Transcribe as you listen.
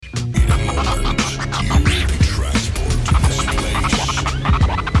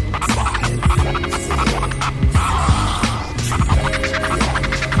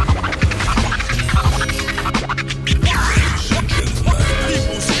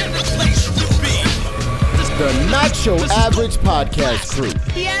the Not So Average podcast crew.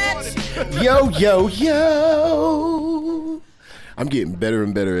 Yes. Yo. I'm getting better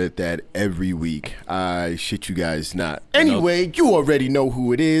and better at that every week. I shit you guys not. Anyway, you already know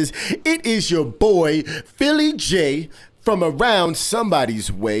who it is. It is your boy, Philly J, from around somebody's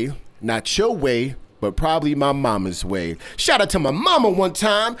way. Not your way, but probably my mama's way. Shout out to my mama one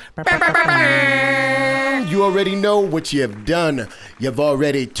time. You already know what you have done. You've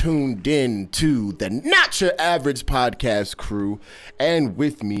already tuned in to the Not Your Average podcast crew. And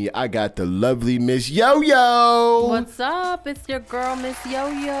with me, I got the lovely Miss Yo-Yo. What's up? It's your girl, Miss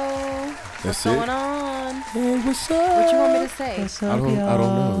Yo-Yo. What's going on? Hey, what's up? What you want me to say? I don't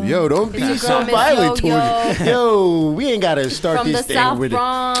know. Yo, don't be It's so your girl, violent Miss towards me. Yo, we ain't got to start From this the thing South with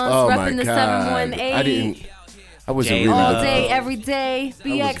Bronx, it. Oh, my repping the God. 718. I wasn't Jay really All looking- day, every day.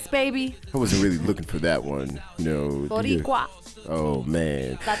 BX, baby. I wasn't really looking for that one. You know. Boricua. Oh,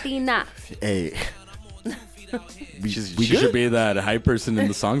 man. Latina. Hey. She should be that hype person in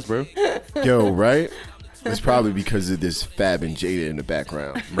the songs, bro. Yo, right? It's probably because of this Fab and Jada in the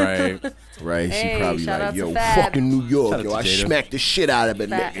background. Right. Right? Hey, She probably shout out like, to yo, Fab. fucking New York. Shout out Yo, to I Jada. smacked the shit out of it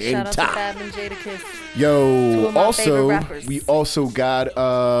Shout in out to time. Fab and Jada Kiss. Two Yo, of my favorite rappers. we also got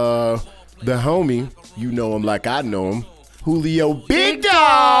the homie. You know him like I know him. Julio Big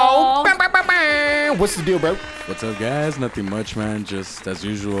Dog. Bam, bam, bam, bam. What's the deal, bro? What's up, guys? Nothing much, man. Just as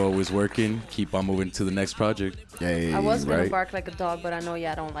usual, always working. Keep on moving to the next project. Hey, I was going right? to bark like a dog, but I know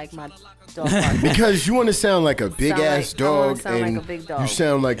y'all don't like my dog barking. Because you want to sound like a big Sound ass like- I wanna dog, sound like and a big dog. you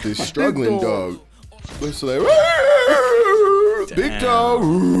sound like the struggling dog. dog. It's like big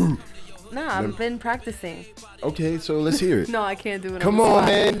dog. Nah, I've been practicing. Okay, so let's hear it. No, I can't do it Come on the on, spot.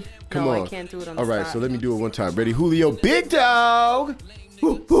 man. Come No, on. I can't do it on the All right, spot. so let me do it one time. Ready? Julio Big Dog.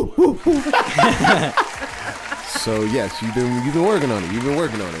 Woo, woo, woo, woo. So yes, you've been working on it. You've been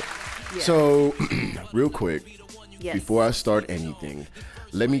working on it. Yeah. So real quick, Yes. before I start anything,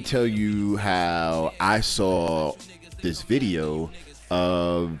 let me tell you how I saw this video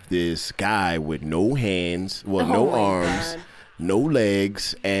of this guy with no hands, well, Oh no my arms, God. no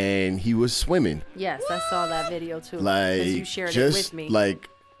legs, and he was swimming. Yes, I saw that video too. 'cause Like, you shared it just with me. like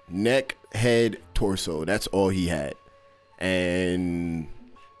neck, head, torso. That's all he had. And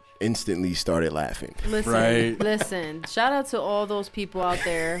instantly started laughing. Listen, Right. listen. Shout out to all those people out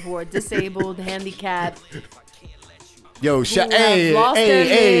there who are disabled, handicapped. Yo, have hey, lost their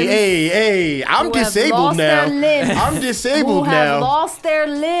limbs. I'm Who have disabled lost now. their limbs. I'm Who disabled have now. lost their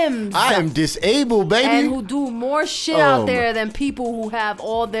limbs. I am disabled, baby. and who do more shit Oh, out there than people who have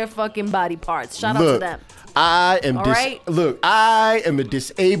all their fucking body parts. Shout out to Look, them. I am All right? Look, I am a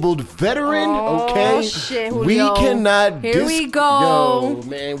disabled veteran. Oh, Okay, shit, we Julio. cannot. Here we go. Yo,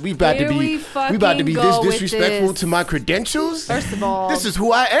 man, we about Here to be. we about to be fucking this go with disrespectful this. to my credentials. First of all, This is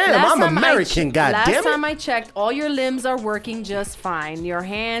who I am. last I'm time American. last Goddamn time it! I checked, all your limbs are working just fine. Your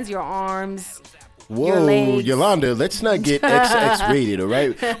hands, your arms. Whoa, legs. Yolanda, let's not get X rated. All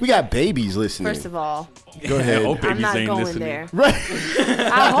right, we got babies listening. First of all, Go ahead. Hope I'm babies not ain't going listening. there. Right.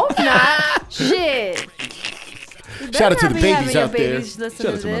 I hope not. Shit. You Shout out to better the not be babies having your out there. babies listen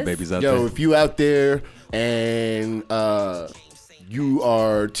Shout out to to my this. babies out Yo, there. if you out there and you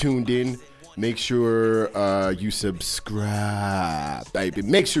are tuned in, make sure you subscribe, baby.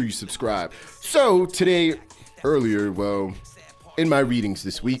 Make sure you subscribe. So today, earlier, well, in my readings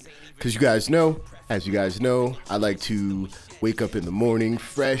this week, because as you guys know, I like to wake up in the morning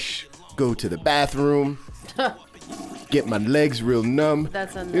fresh, go to the bathroom, get my legs real numb.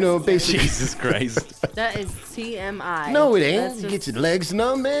 That's basically. Jesus Christ. That is TMI. No, it ain't. That's You just- get your legs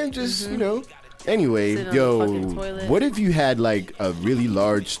numb, man. Just, Anyway, Sit on the fucking toilet. what if you had like a really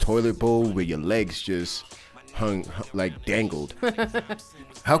large toilet bowl where your legs just hung like dangled?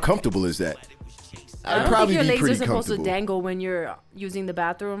 How comfortable is that? I I'd don't probably think your be legs pretty are supposed comfortable. to dangle when you're using the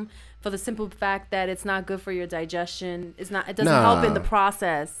bathroom, for the simple fact that it's not good for your digestion. It doesn't help in the Nah.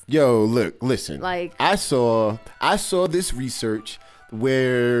 process. Yo, look, listen. Like- I saw this research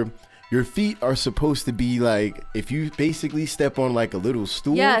where your feet are supposed to be like, if you basically step on like a little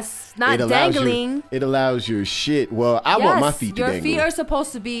stool. Yes, not it allows dangling. It allows your shit. Well, I want my feet to your dangle. feet are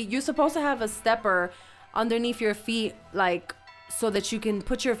supposed to be. You're supposed to have a stepper underneath your feet, like so that you can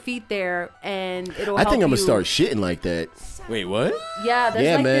put your feet there, and it'll. I help think I'm you. gonna start shitting like that. Wait, what? Yeah, there's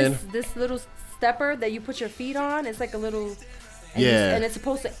Yeah, like man. this little stepper that you put your feet on. It's like a little. And Yeah. and it's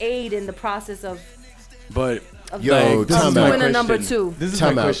supposed to aid in the process of But Yo, like, this time is out. my doing a number question. two. This is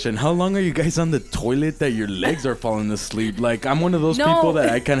Time my out. question. How long are you guys on the toilet that your legs are falling asleep? Like, I'm one of those No. people that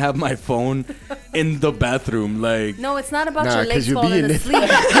I can have my phone in the bathroom. Like, No, it's not about Nah, your 'cause legs you'll be falling in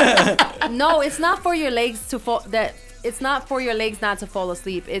asleep. No, it's not for your legs to fall. That it's not for your legs not to fall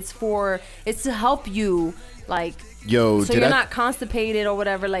asleep. It's to help you, like, Yo, so you're not constipated or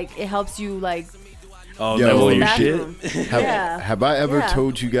whatever. Like, it helps you, like, Oh, Yo, level the your shit. bathroom. Have I ever Yeah.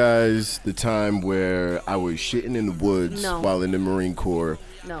 told you guys the time where I was shitting in the woods No. while in the Marine Corps,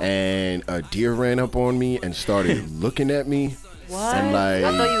 No. and a deer ran up on me and started looking at me? What? And like,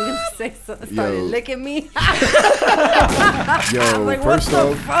 I thought you were gonna say something. Started Yo. licking me. yo, like, what first the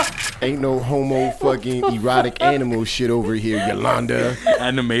off, ain't no homo fucking erotic animal shit over here, Yolanda.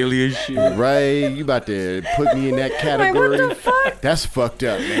 Animalia shit. Right? You about to put me in that Like, category? what the fuck? That's fucked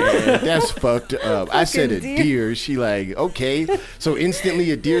up, man. That's fucked up. I said a Fucking deer. She like, okay. So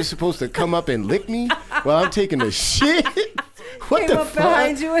instantly a deer's supposed to come up and lick me while I'm taking a shit? What Came the up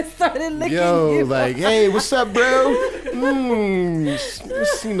behind fuck? you and started licking Yo, you. like, hey, what's up, bro?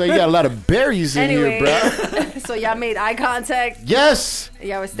 Seems like you got a lot of berries in Anyway, here, bro. so y'all made eye contact. Yes.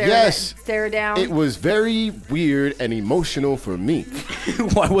 Y'all were staring, Yes. stare down. It was very weird and emotional for me.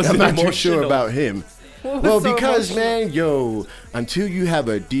 Why was I'm it not emotional? too sure about him. What was Well, so because, emotional? man, yo, until you have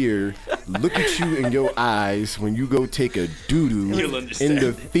a deer look at you in your eyes when you go take a doo-doo You'll in understand.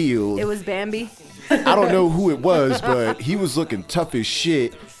 the field. It was Bambi. I don't know who it was, but he was looking tough as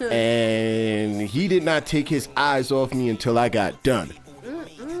shit, and he did not take his eyes off me until I got done.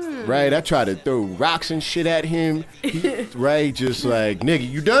 Right? I tried to throw rocks and shit at him. Right? Just like, nigga,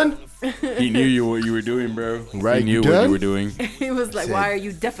 you done? He knew what you were doing, bro. Right, He knew you what done? you were doing. He was like, Said- "Why are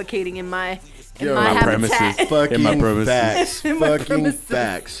you defecating in my Yo, my my premises. habitat?" Fucking In my premises. facts. In my Fucking premises.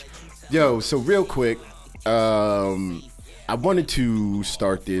 facts. Yo, so real quick, I wanted to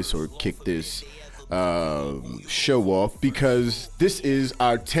start this or kick this show off because this is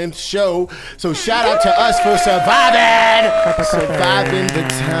our 10th show. So shout out to us for surviving the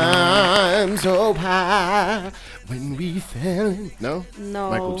times so high when we fell. No? No.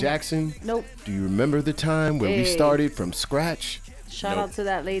 Michael Jackson? Nope. Do you remember the time when we Hey. started from scratch? Shout out to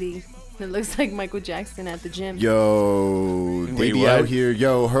that lady. It looks like Michael Jackson at the gym. Yo, they Wait, be what? out here.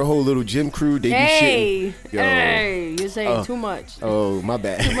 Yo, her whole little gym crew, they be Hey, shitting. Yo. hey, you're saying too much. Oh, my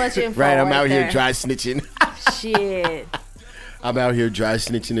bad. Too much info right, I'm right out here there. dry snitching. Shit. I'm out here dry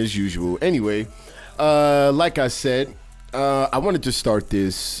snitching as usual. Anyway, like I said, I wanted to start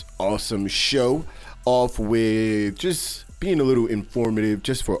this awesome show off with just being a little informative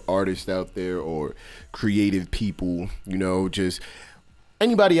just for artists out there or creative people, you know, just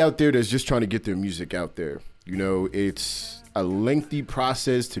anybody out there that's just trying to get their music out there. You know, it's a lengthy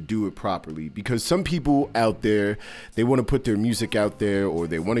process to do it properly because some people out there, they want to put their music out there or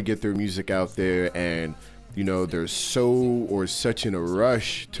they want to get their music out there and, you know, they're so or such in a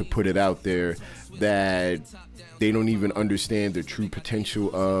rush to put it out there that they don't even understand the true potential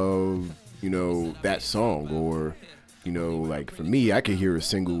of, you know, that song. Or, you know, like for me, I can hear a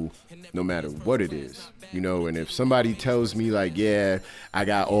single no matter what it is, you know, and if somebody tells me like, yeah, I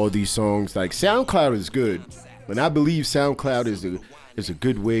got all these songs, like SoundCloud is good. And I believe SoundCloud is a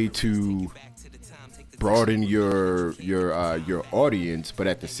good way to broaden your audience, but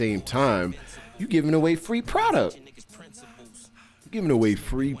at the same time, you're giving away free product. You're giving away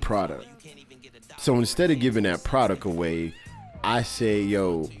free product. So instead of giving that product away, I say,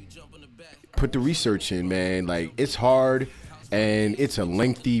 yo, put the research in, man. Like, it's hard and it's a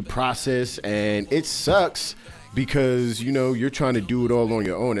lengthy process and it sucks because, you know, you're trying to do it all on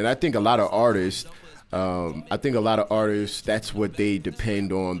your own. And I think a lot of artists, that's what they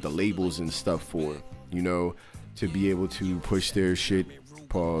depend on the labels and stuff for, you know, to be able to push their shit,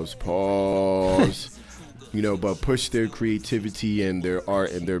 pause, you know, but push their creativity and their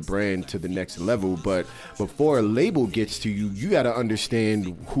art and their brand to the next level. But before a label gets to you, you got to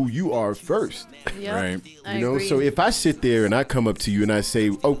understand who you are first. Yep. Right. I You know, agree. so if I sit there and I come up to you and I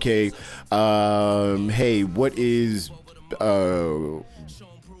say, okay, hey, what is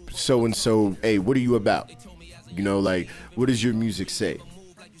so-and-so, hey, what are you about? You know, like, what does your music say?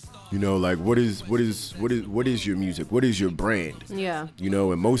 You know, like, what is your music? What is your brand? Yeah. You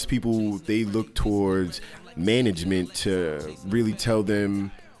know, and most people, they look towards management to really tell them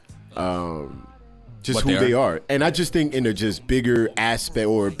just What who they they are. are. And I just think in a just bigger aspect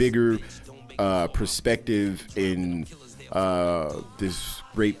or a bigger perspective in this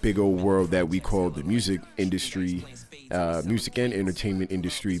great big old world that we call the music industry, music and entertainment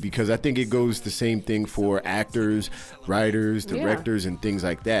industry, because I think it goes the same thing for actors, writers, directors, and things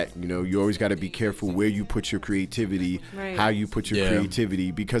like that. You know, you always got to be careful where you put your creativity, Right. how you put your Yeah.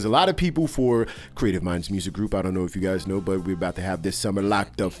 creativity, because a lot of people for Creative Minds Music Group, I don't know if you guys know, but we're about to have this summer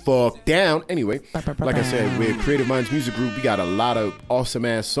locked the fuck down. Anyway, like I said, with Creative Minds Music Group, we got a lot of awesome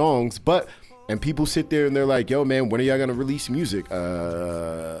ass songs, and people sit there and they're like, yo, man, when are y'all gonna release music?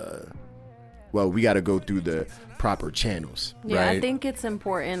 well, we got to go through the proper channels. Yeah, I Right. think it's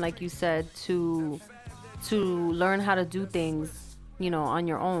important, like you said, to learn how to do things, on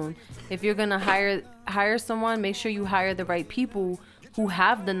your own. If you're gonna hire someone, make sure you hire the right people who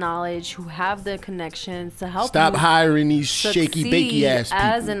have the knowledge, who have the connections to help Stop you hiring these shaky bakey succeed ass people.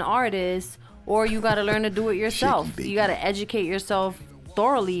 as an artist, or you got to learn to do it yourself. Shaky bakey. You got to educate yourself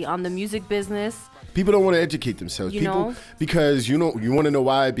thoroughly on the music business. People don't want to educate themselves. You People know? because you want to know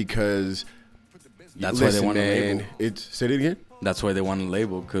why? Because That's why they want a man, label. say it again. That's why they want a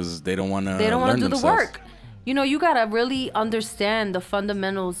label, because they don't want to. They don't want to do the work. You got to really understand the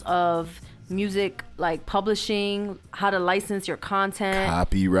fundamentals of music, like publishing, how to license your content.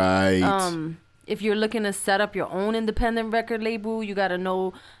 Copyright. If you're looking to set up your own independent record label, you got to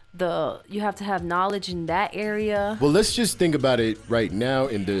know you have to have knowledge in that area. Well, let's just think about it right now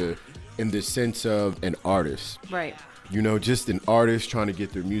in the sense of an artist. Right. Just an artist trying to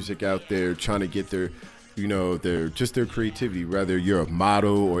get their music out there, trying to get their creativity, whether you're a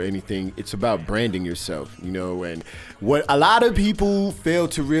model or anything. It's about branding yourself, and what a lot of people fail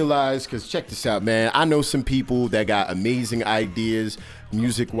to realize, because check this out, man. I know some people that got amazing ideas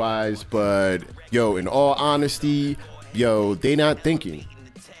music wise, but in all honesty, they not thinking.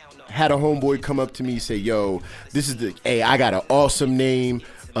 Had a homeboy come up to me, say, I got an awesome name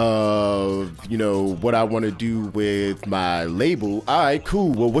of, what I want to do with my label. All right,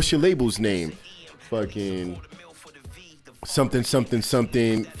 cool. Well, what's your label's name? Fucking something,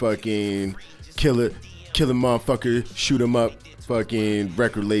 fucking killer motherfucker, shoot 'em up, fucking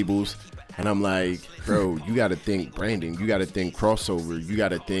record labels. And I'm like, bro, you got to think branding. You got to think crossover. You got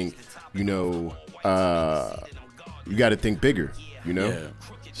to think, you got to think bigger, Yeah.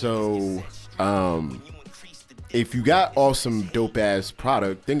 So, if you got awesome dope ass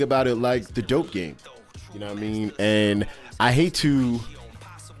product, think about it like the dope game. You know what I mean? And I hate to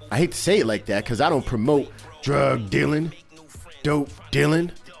say it like that, because I don't promote drug dealing, dope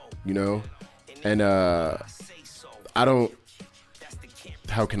dealing, and I don't,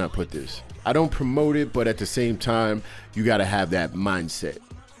 how can I put this? I don't promote it, but at the same time, you got to have that mindset,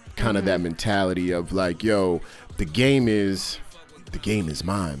 kind of that mentality of like, the game is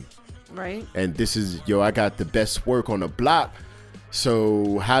mine. Right. And this is, I got the best work on the block.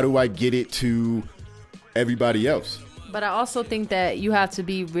 So how do I get it to everybody else? But I also think that you have to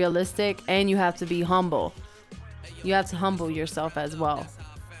be realistic and you have to be humble. You have to humble yourself as well.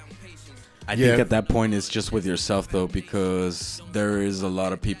 I think at that point it's just with yourself, though, because there is a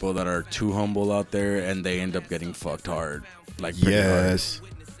lot of people that are too humble out there and they end up getting fucked hard. Like, pretty hard.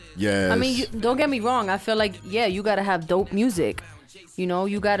 Yes. I mean, don't get me wrong. I feel like, you got to have dope music.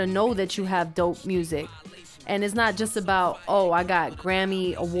 You got to know that you have dope music. And it's not just about, I got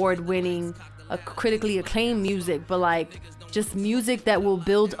Grammy award winning, critically acclaimed music, but like just music that will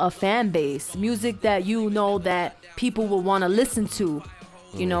build a fan base, music that that people will want to listen to,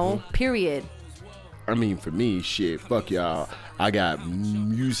 period. I mean, for me, shit, fuck y'all. I got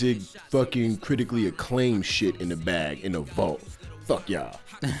music, fucking critically acclaimed shit in the bag, in the vault. Fuck y'all.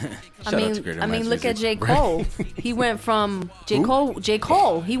 I mean, look at J. Cole. He went from J.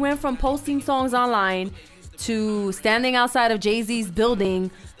 Cole. He went from posting songs online to standing outside of Jay-Z's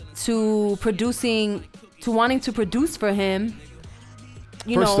building to wanting to produce for him.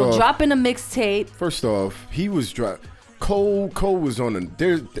 Dropping a mixtape. First off, he was Cole was on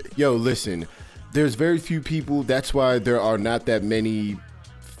listen, there's very few people. That's why there are not that many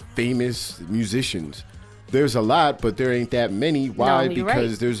famous musicians. There's a lot, but there ain't that many. Why? No,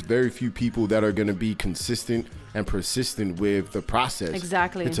 because right. There's very few people that are going to be consistent and persistent with the process.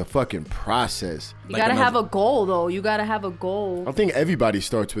 Exactly. It's a fucking process. You gotta have a goal, though. You gotta have a goal. I think everybody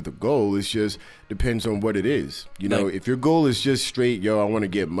starts with a goal. It's just depends on what it is. If your goal is just straight, I want to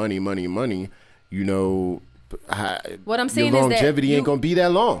get money, what I'm saying your is that longevity ain't gonna be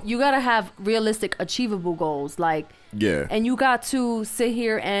that long. You gotta have realistic, achievable goals, and you got to sit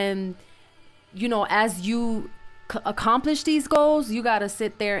here and, as you accomplish these goals, you gotta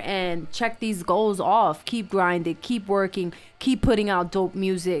sit there and check these goals off. Keep grinding, keep working, keep putting out dope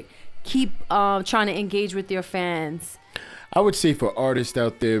music, keep trying to engage with your fans. I would say for artists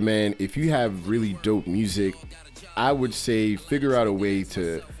out there, man, if you have really dope music, I would say figure out a way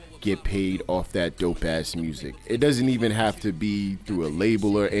to get paid off that dope ass music. It doesn't even have to be through a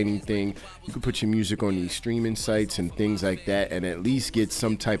label or anything. You can put your music on these streaming sites and things like that and at least get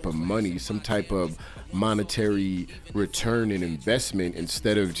some type of money, some type of monetary return and investment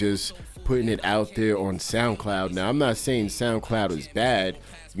instead of just putting it out there on SoundCloud. Now, I'm not saying SoundCloud is bad,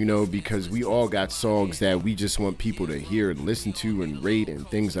 because we all got songs that we just want people to hear and listen to and rate and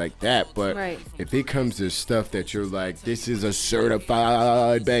things like that. But right. If it comes to stuff that you're like, this is a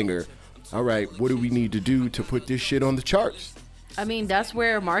certified banger, all right, what do we need to do to put this shit on the charts? I mean, that's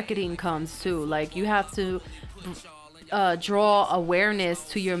where marketing comes too. Like, you have to draw awareness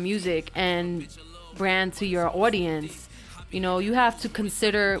to your music and brand to your audience. You know, you have to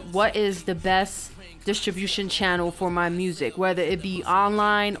consider what is the best distribution channel for my music, whether it be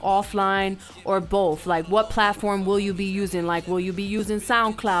online, offline, or both. Like, what platform will you be using? Like, will you be using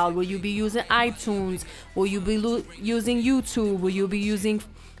SoundCloud? Will you be using iTunes? Will you be using YouTube? Will you be using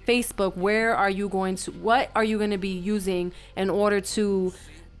Facebook? What are you going to be using in order to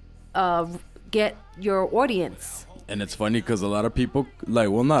get your audience? And it's funny because a lot of people, like,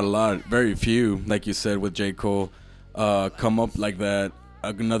 well, not a lot, very few, like you said with J. Cole, come up like that.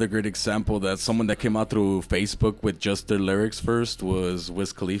 Another great example that someone that came out through Facebook with just their lyrics first was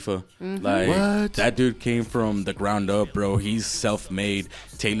Wiz Khalifa. Mm-hmm. Like, what? That dude came from the ground up, bro. He's self-made,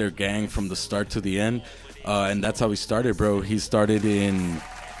 Taylor gang from the start to the end. And that's how he started, bro. He started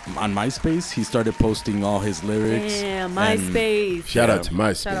on MySpace. He started posting all his lyrics. Damn, MySpace. Shout out to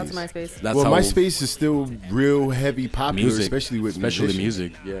MySpace. Shout out to MySpace. That's well, how MySpace is still real heavy popular, music, especially with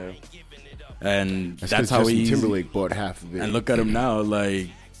music. Yeah. And that's how Justin he Timberlake bought half of it. And look at him now, like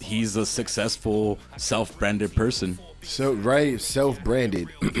he's a successful self-branded person. So right, self-branded,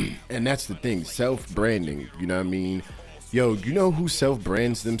 and that's the thing, self-branding. You know what I mean? Yo, you know who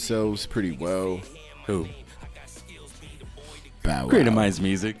self-brands themselves pretty well? Who? Bow Wow. Creative Minds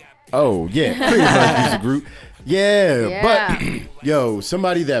Music. Oh yeah, Creative Minds Music Group. Yeah, Yeah. but yo,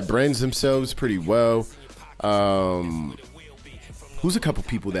 somebody that brands themselves pretty well. Who's a couple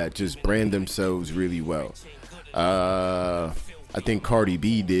people that just brand themselves really well? I think Cardi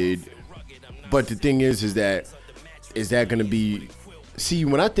B did. But the thing is that gonna be? See,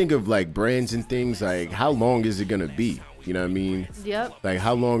 when I think of like brands and things, like how long is it gonna be? You know what I mean? Yep. Like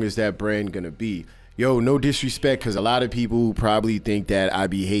how long is that brand gonna be? Yo, no disrespect, because a lot of people probably think that I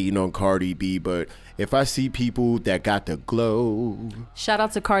be hating on Cardi B, but if I see people that got the glow. Shout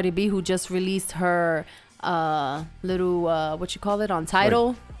out to Cardi B, who just released her little what you call it on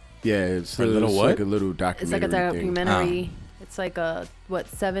Tidal. Yeah, it's A little what? like a little documentary. It's like a thing. documentary. It's like a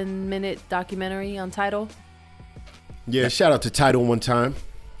 7-minute documentary on Tidal. Yeah, shout out to Tidal one time.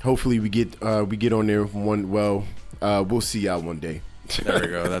 Hopefully we get on there one. Well, we'll see y'all one day. There we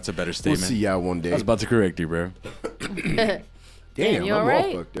go. That's a better We'll statement. see y'all one day. I was about to correct you, bro. Damn, you I'm alright?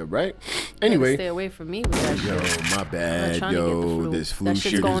 all fucked up, right? Stay Anyway, away from me with that yo, shit. my bad, trying to get the yo, flu. this flu That shit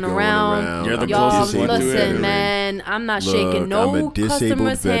shit's is going going around. around. You're the I'm a Y'all, closest disabled listen, veteran. man. I'm not Look, shaking no I'm a disabled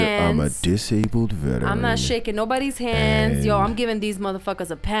customers' hands. I'm a disabled veteran. I'm not shaking nobody's hands. Yo, And- I'm giving these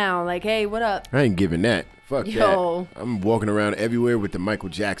motherfuckers a pound. Like, hey, what up? I ain't giving that. Fuck Yo. that. I'm walking around everywhere with the Michael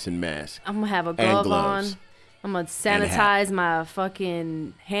Jackson mask. I'm gonna have a glove on. gloves. I'm gonna hat. sanitize my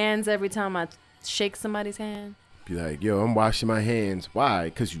fucking hands every time I shake somebody's hand. Be like, yo, I'm washing my hands. Why?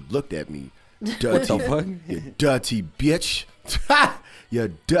 Because you looked at me. Dirty. fuck? You dirty bitch.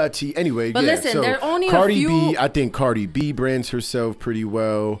 You dirty. Anyway, But yeah. listen, so there are only a Cardi few- B, I think Cardi B brands herself pretty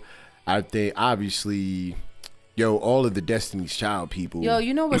well. I think, obviously, yo, all of the Destiny's Child people. Yo,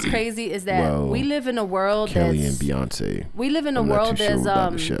 you know what's crazy is that Well, we live in a world Kelly and that's Beyonce. we live in a I'm not world too sure that's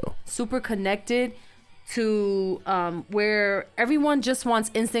about Michelle. super connected to where everyone just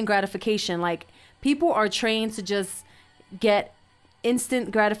wants instant gratification. Like, people are trained to just get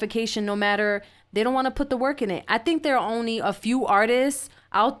instant gratification no matter, they don't want to put the work in it. I think there are only a few artists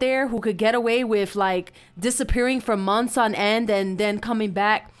out there who could get away with like disappearing for months on end and then coming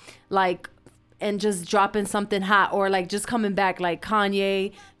back like and just dropping something hot, or like just coming back like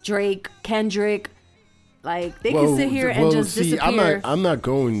Kanye, Drake, Kendrick. Like they can sit here and just disappear. I'm not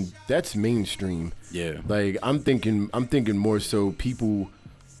going. That's mainstream. Yeah. Like I'm thinking more so people.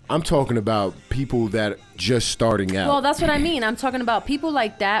 I'm talking about people that just starting out. Well, that's what I mean. I'm talking about people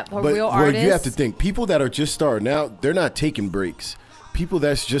like that, or but real artists. you have to think people that are just starting out. They're not taking breaks. People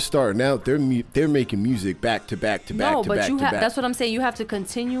that's just starting out, they're making music back to back to back No, to but back you to have. back. That's what I'm saying. You have to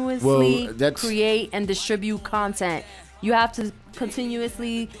continuously create and distribute content. You have to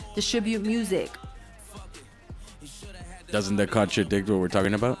continuously distribute music. Doesn't that contradict what we're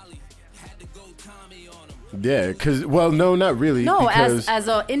talking about? Yeah, because no, not really. No, because as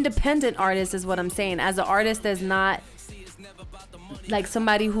an independent artist is what I'm saying. As an artist that's not like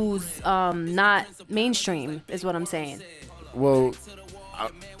somebody who's not mainstream is what I'm saying. well,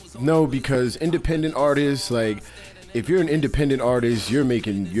 no, because independent artists, like if you're an independent artist,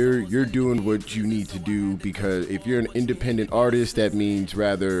 you're doing what you need to do, because if you're an independent artist, that means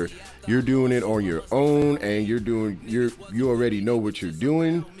rather you're doing it on your own and you already know what you're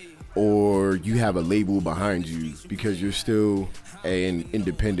doing, or you have a label behind you because you're still an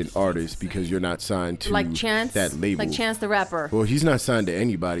independent artist because you're not signed to like Chance, that label. like Chance the Rapper. Well, he's not signed to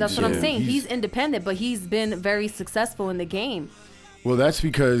anybody. That's what I'm saying. He's independent, but he's been very successful in the game. Well, that's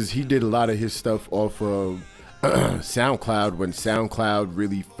because he did a lot of his stuff off of SoundCloud when SoundCloud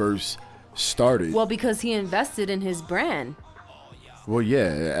really first started. Well, because he invested in his brand. Well,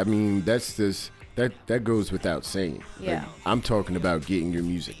 yeah, I mean, that's just that goes without saying. Yeah. Like, I'm talking about getting your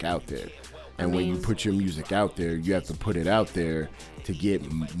music out there. And when you put your music out there, you have to put it out there to get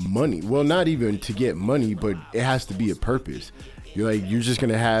money. Well, not even to get money, but it has to be a purpose. You're just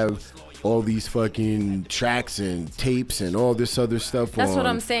going to have all these fucking tracks and tapes and all this other stuff. That's what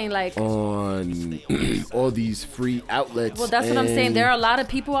I'm saying. Like on all these free outlets. Well, that's what I'm saying. There are a lot of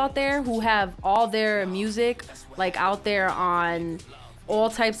people out there who have all their music like out there on all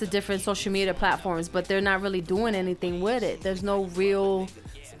types of different social media platforms, but they're not really doing anything with it. There's no real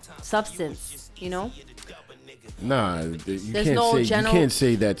substance, you know? Nah, you can't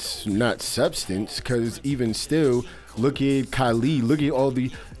say that's not substance, because even still, look at Kylie, look at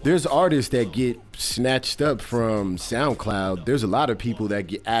there's artists that get snatched up from SoundCloud. There's a lot of people that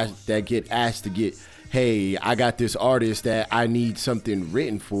get asked to get, hey, I got this artist that I need something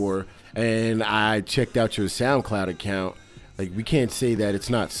written for, and I checked out your SoundCloud account. Like, we can't say that it's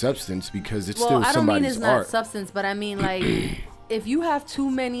not substance because it's still somebody's art. Well, I don't mean it's not substance, but I mean like if you have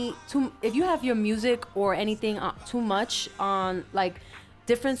if you have your music or anything too much on like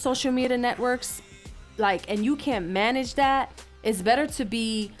different social media networks, like, and you can't manage that, it's better to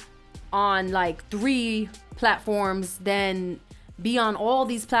be on like 3 platforms than be on all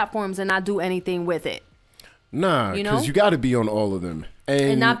these platforms and not do anything with it. Nah, because you got to be on all of them.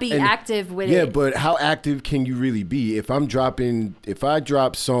 And not be active with it. Yeah, but how active can you really be? If I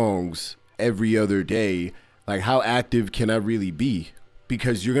drop songs every other day, like, how active can I really be?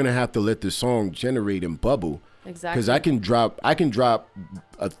 Because you're gonna have to let the song generate and bubble. Exactly. Because I can drop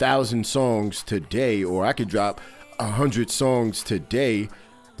 1,000 songs today, or I could drop 100 songs today.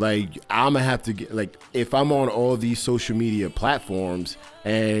 Like, I'm gonna have to get, like, if I'm on all these social media platforms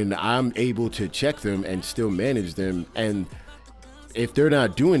and I'm able to check them and still manage them, and if they're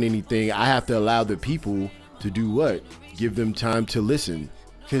not doing anything, I have to allow the people to do what? Give them time to listen.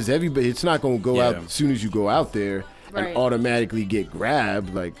 Because it's not going to go out as soon as you go out there and automatically get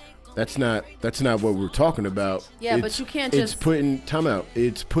grabbed. Like, that's not what we're talking about. Yeah, but you can't just...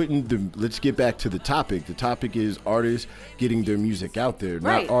 Let's get back to the topic. The topic is artists getting their music out there,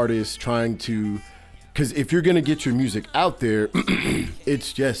 not artists trying to... Because if you're going to get your music out there,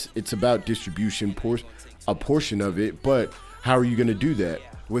 it's about distribution, a portion of it, but... How are you going to do that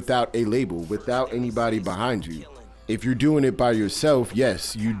without a label, without anybody behind you? If you're doing it by yourself,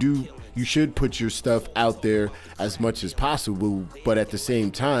 yes, you should put your stuff out there as much as possible. But at the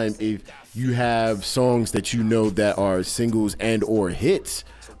same time, if you have songs that you know that are singles and or hits,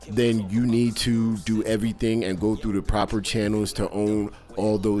 then you need to do everything and go through the proper channels to own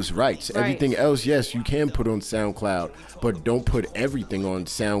all those rights. Right. Everything else, yes, you can put on SoundCloud, but don't put everything on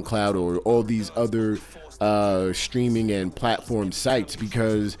SoundCloud or all these other streaming and platform sites,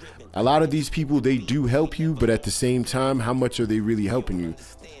 because a lot of these people, they do help you, but at the same time, how much are they really helping you?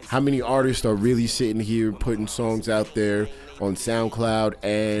 How many artists are really sitting here putting songs out there on SoundCloud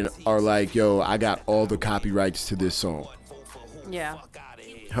and are like, yo, I got all the copyrights to this song? Yeah.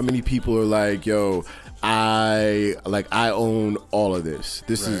 How many people are like, yo, I own all of this.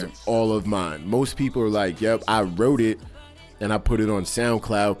 This is all of mine. Most people are like, yep, I wrote it and I put it on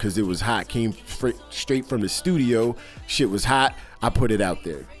SoundCloud because it was hot. Came straight from the studio. Shit was hot. I put it out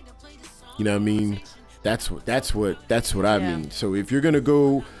there. You know what I mean? That's what I mean. So if you're gonna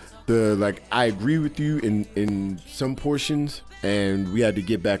go I agree with you in some portions, and we had to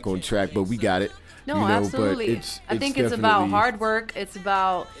get back on track, but we got it. No, absolutely. But I think it's about hard work. It's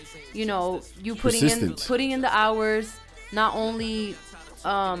about, you putting in the hours, not only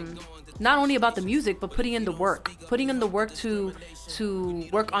about the music, but putting in the work to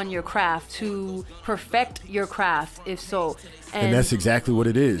work on your craft, to perfect your craft, if so. And that's exactly what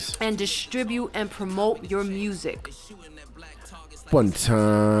it is. And distribute and promote your music. One time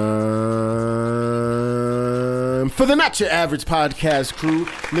for the Not Your Average Podcast crew.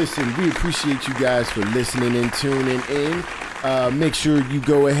 Listen, we appreciate you guys for listening and tuning in. Make sure you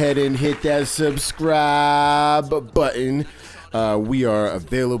go ahead and hit that subscribe button. We are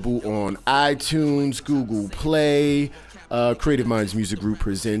available on iTunes, Google Play, Creative Minds Music Group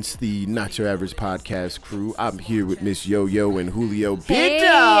presents the Not Your Average Podcast crew. I'm here with Miss Yo-Yo and Julio. Big Hey,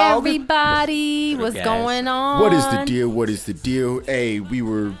 dog. everybody. What's going on? What is the deal? What is the deal? Hey, we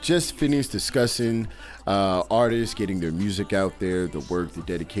were just finished discussing artists getting their music out there, the work, the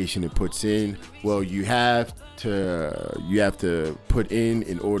dedication it puts in. Well, you have to put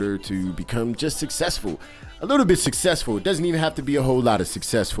in order to become just successful. A little bit successful. It doesn't even have to be a whole lot of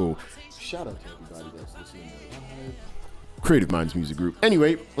successful. Shout out to everybody that's listening live. Creative Minds Music Group.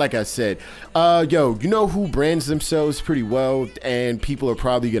 Anyway, like I said, you know who brands themselves pretty well, and people are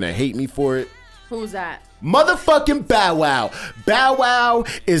probably gonna hate me for it? Who's that? Motherfucking Bow Wow. Bow Wow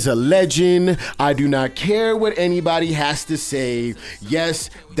is a legend. I do not care what anybody has to say. Yes,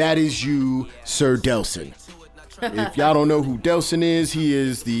 that is you, Sir Delson. If y'all don't know who Delson is, he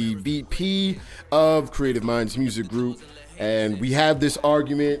is the VP of Creative Minds Music Group. And we have this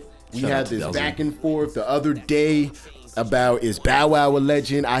argument. We had this back and forth the other day about, is Bow Wow a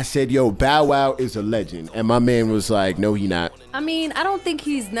legend? I said, yo, Bow Wow is a legend. And my man was like, no, he not. I mean, I don't think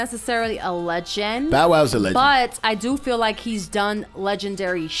he's necessarily a legend. Bow Wow's a legend. But I do feel like he's done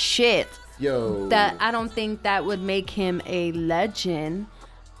legendary shit. Yo. That I don't think that would make him a legend.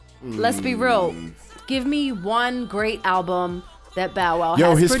 Let's be real. Give me one great album that Bow Wow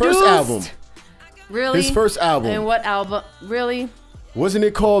has his produced. first album. Really? His first album. And what album? Really? Wasn't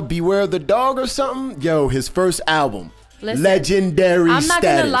it called Beware the Dog or something? Yo, his first album. Listen, legendary I'm not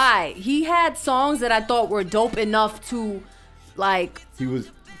status. gonna lie. He had songs that I thought were dope enough to, like, He was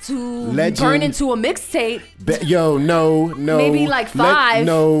to legend. burn into a mixtape. No. Maybe like 5.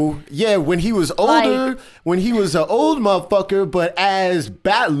 Yeah, when he was older, when he was an old motherfucker, but as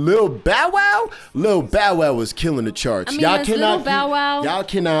Lil Bow Wow was killing the charts. I mean, as Lil Bow Wow, y'all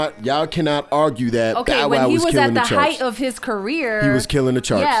cannot argue that Bow Wow was killing the charts. when he was at the height of his career, he was killing the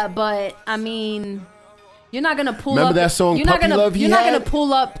charts. Yeah, but I mean, you're not gonna pull Remember up. that song you're not Puppy gonna, Love he You're not had? gonna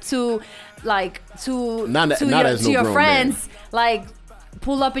pull up to your grown friends, man. like.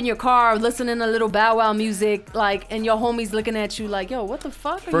 Pull up in your car, listening to little Bow Wow music, like, and your homies looking at you like, yo, what the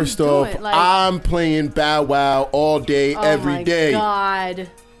fuck are First you off, doing? Like, I'm playing Bow Wow all day, every day. Oh my God.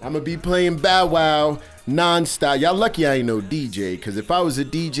 I'm gonna be playing Bow Wow non-stop. Y'all lucky I ain't no DJ, because if I was a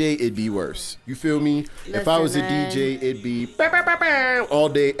DJ, it'd be worse. You feel me? If I was a DJ, it'd be all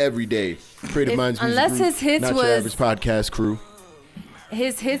day, every day. Creative Minds Music unless Group, his hits Not Your was- Average Podcast crew.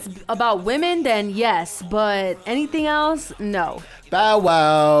 His hits about women, then yes, but anything else, no. Bow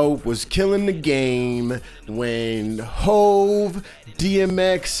Wow was killing the game when Hove,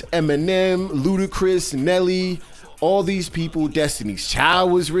 DMX, Eminem, Ludacris, Nelly, all these people, Destiny's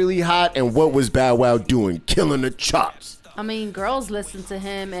Child was really hot, and what was Bow Wow doing? Killing the charts. I mean, girls listen to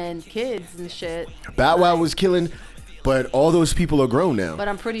him and kids and shit. Bow Wow was killing, but all those people are grown now. But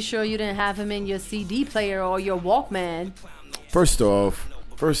I'm pretty sure you didn't have him in your CD player or your Walkman. First off.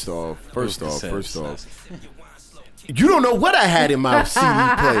 You don't know what I had in my CD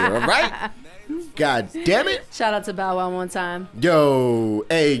player, all right? God damn it. Shout out to Bow Wow one time. Yo,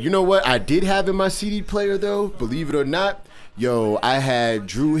 hey, you know what I did have in my CD player, though? Believe it or not, yo, I had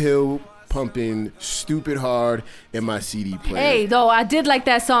Drew Hill pumping stupid hard in my CD player. Hey, though, I did like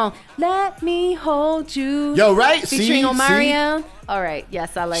that song, Let Me Hold You. Yo, right? Featuring Omarion. All right,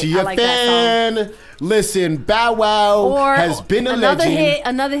 yes, I like a that fan. song. Listen, Bow Wow has been a legend.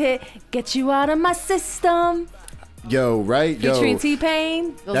 Another hit, Get You Out of My System. Yo, right? Featuring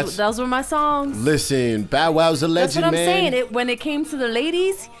T-Pain. Those were my songs. Listen, Bow Wow's a legend, That's what I'm man. saying. When it came to the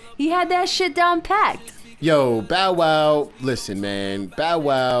ladies, he had that shit down packed. Yo, Bow Wow, listen, man. Bow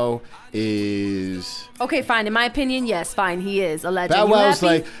Wow is... Okay, fine. In my opinion, yes, fine. He is a legend.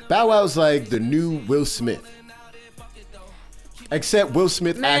 Bow Wow's like the new Will Smith. Except Will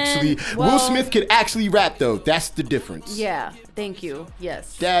Smith Will Smith could actually rap, though. That's the difference. Yeah, thank you.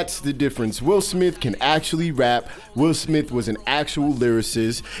 Yes. That's the difference. Will Smith can actually rap. Will Smith was an actual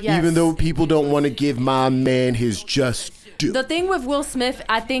lyricist, Yes. even though people don't want to give my man his just due. The thing with Will Smith,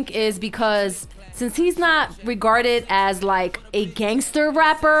 I think, is because since he's not regarded as like a gangster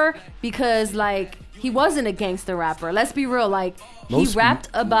rapper, because like he wasn't a gangster rapper. Let's be real. Like he rapped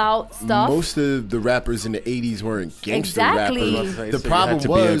about stuff. Most of the rappers in the 80s weren't gangster Exactly. rappers. The problem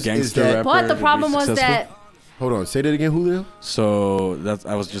is that... But the problem was that... Hold on, say that again, Julio. So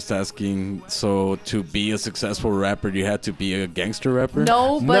I was just asking. So to be a successful rapper, you had to be a gangster rapper?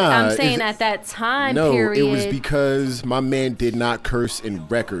 No, but I'm saying at that time period. No, it was because my man did not curse in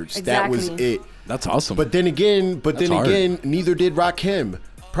records. Exactly. That was it. That's awesome. But then again, hard. neither did Rakim.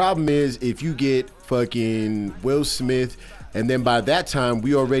 Problem is, if you get fucking Will Smith, and then by that time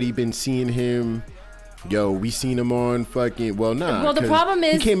we already been seeing him. Yo, we seen him on fucking. Well, nah. Well, the problem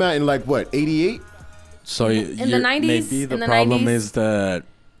is he came out in like what, 88? So in the 90s, maybe the in the problem 90s, is that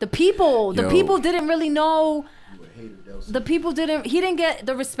the people didn't really know. He didn't get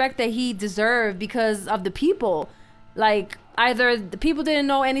the respect that he deserved because of the people. Like, either the people didn't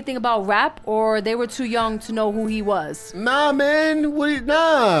know anything about rap or they were too young to know who he was. Nah, man.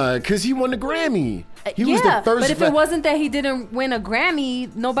 Because he won the Grammy. He was the first. But if it wasn't that he didn't win a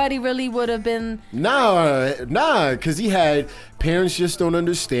Grammy, nobody really would have been. Nah, because he had Parents Just Don't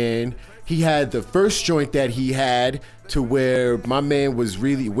Understand. He had the first joint that he had to where my man was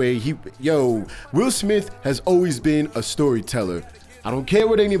really Will Smith has always been a storyteller. I don't care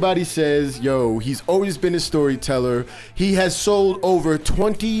what anybody says. He's always been a storyteller. He has sold over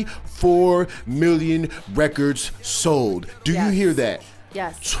 24 million records sold. Do you hear that?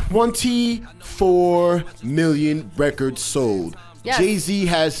 Yes. 24 million records sold. Yes. Jay-Z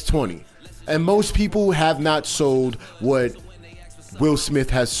has 20. And most people have not sold what Will Smith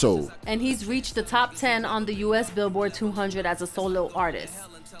has sold. And he's reached the top 10 on the US Billboard 200 as a solo artist.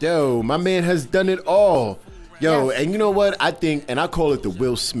 My man has done it all. Yes. And you know what? I think, and I call it the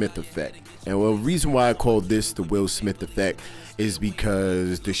Will Smith effect. And the reason why I call this the Will Smith effect is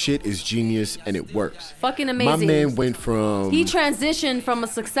because the shit is genius and it works. Fucking amazing. My man went from... He transitioned from a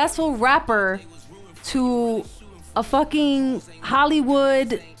successful rapper to a fucking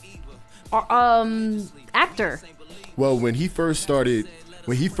Hollywood actor. Well, when he first started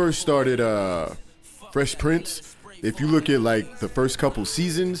Fresh Prince, if you look at like the first couple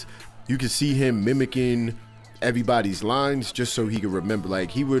seasons, you can see him mimicking everybody's lines just so he could remember.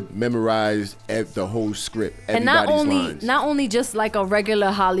 Like, he would memorize the whole script, everybody's lines. Not only just like a regular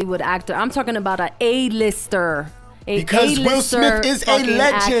Hollywood actor, I'm talking about an A-lister. Because Will Smith is a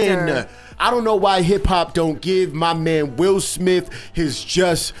legend. Actor. I don't know why hip hop don't give my man Will Smith his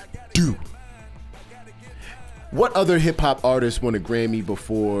just due. What other hip hop artist won a Grammy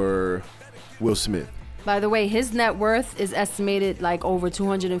before Will Smith? By the way, his net worth is estimated like over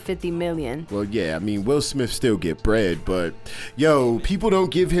 250 million. Well, yeah, I mean, Will Smith still get bread, but people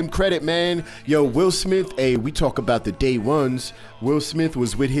don't give him credit, man. Will Smith, we talk about the day ones. Will Smith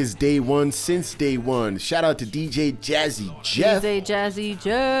was with his day one since day one. Shout out to DJ Jazzy Jeff. DJ Jazzy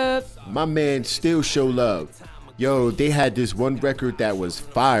Jeff. My man still show love. They had this one record that was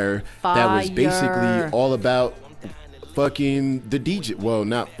fire. That was basically all about fucking the DJ. Well,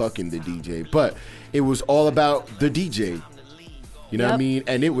 not fucking the DJ, but it was all about the DJ. You know what I mean?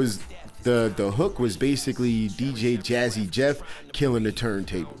 And it was the hook was basically DJ Jazzy Jeff killing the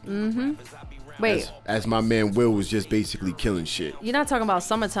turntable. Mm-hmm. Wait. As my man Will was just basically killing shit. You're not talking about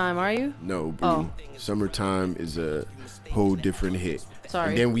Summertime, are you? No, boo. Summertime is a whole different hit. Sorry.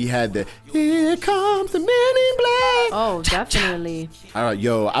 And then we had the Here Comes the Man in Black. Oh, definitely.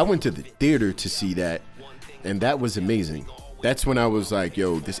 I went to the theater to see that, and that was amazing. That's when I was like,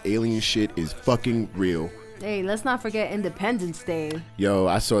 this alien shit is fucking real. Hey, let's not forget Independence Day.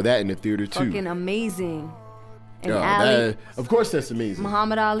 I saw that in the theater too. Fucking amazing. And Ali. Of course that's amazing.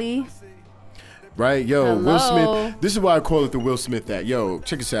 Muhammad Ali. Right, Hello. Will Smith. This is why I call it the Will Smith that.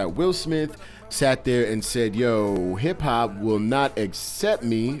 Check this out. Will Smith sat there and said, hip hop will not accept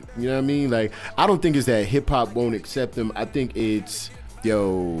me. You know what I mean? Like, I don't think it's that hip hop won't accept him. I think it's,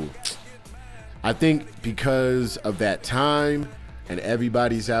 I think because of that time and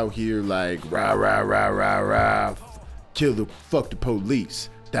everybody's out here like, rah, rah, rah, rah, rah, fuck the police.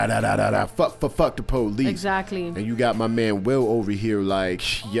 Da da da da da, fuck the police. Exactly. And you got my man Will over here like,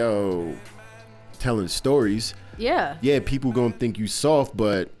 telling stories. Yeah. Yeah, people gonna think you soft,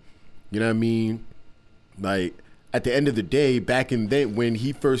 but you know what I mean? Like, at the end of the day, back in then when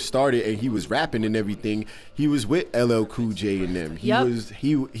he first started and he was rapping and everything, he was with LL Cool J and them.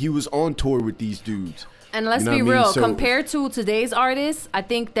 He was on tour with these dudes. And let's be real, compared to today's artists, I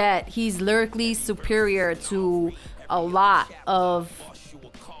think that he's lyrically superior to a lot of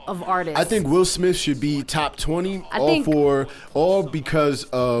artists. I think Will Smith should be top 20 because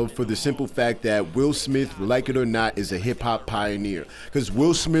for the simple fact that Will Smith, like it or not, is a hip hop pioneer. Because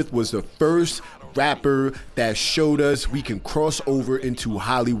Will Smith was the first rapper that showed us we can cross over into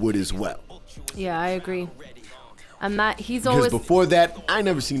Hollywood as well. Yeah, I agree. Because before that, I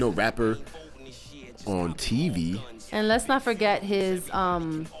never seen no rapper on TV. And let's not forget his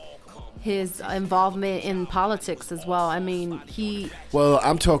involvement in politics as well. I mean,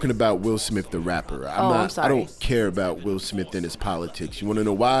 I'm talking about Will Smith, the rapper. I'm sorry. I don't care about Will Smith and his politics. You want to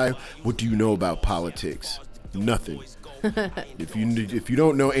know why? What do you know about politics? Nothing. If you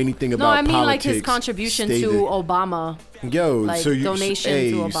don't know anything about politics, like his contribution to Obama.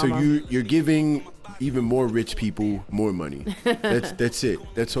 Donation to Obama. So you're giving even more rich people more money. That's it.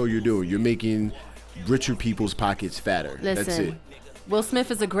 That's all you're doing. You're making richer people's pockets fatter. Listen, that's it. Will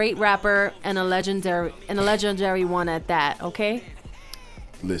Smith is a great rapper and a legendary one at that. Okay.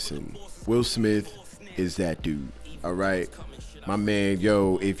 Listen, Will Smith is that dude. All right, my man.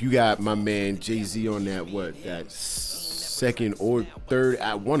 Yo, if you got my man Jay-Z on that second or third,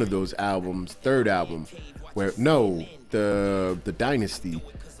 one of those albums, third album, where the Dynasty,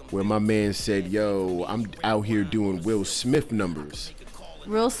 where my man said, yo, I'm out here doing Will Smith numbers.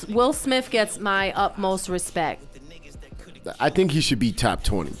 Will Smith gets my utmost respect. I think he should be top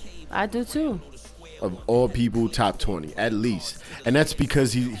 20. I do too. Of all people, top 20 at least, and that's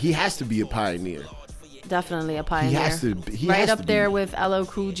because he has to be a pioneer. Definitely a pioneer. He has to. Right up there with LL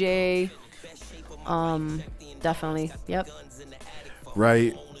Cool J. Definitely. Yep.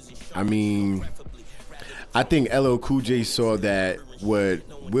 Right. I mean, I think LL Cool J saw that what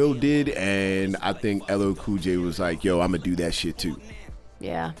Will did, and I think LL Cool J was like, "Yo, I'm gonna do that shit too."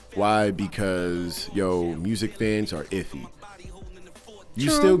 Yeah. Why? Because music fans are iffy.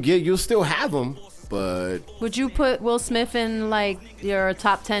 True. You'll still have them, but would you put Will Smith in like your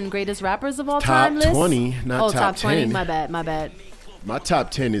top 10 greatest rappers of all time list? Top 20, not top 10. 20. My bad. My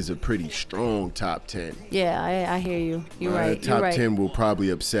top 10 is a pretty strong top 10. Yeah, I hear you. You're right. Top You're right. 10 will probably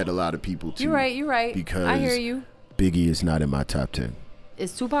upset a lot of people too. You're right. Because I hear you. Biggie is not in my top 10.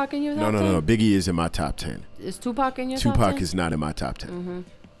 Is Tupac in your top 10? No. Biggie is in my top 10. Is Tupac in your top 10? Tupac is not in my top 10. Mm-hmm.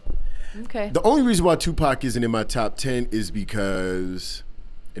 Okay. The only reason why Tupac isn't in my top 10 is because,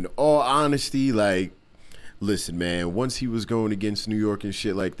 in all honesty, like, listen, man, once he was going against New York and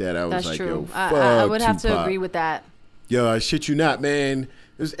shit like that, I was like, true. yo, fuck I would have Tupac. to agree with that. Yo, I shit you not, man.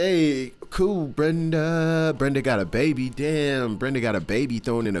 It was, hey, cool, Brenda. Brenda got a baby. Damn, Brenda got a baby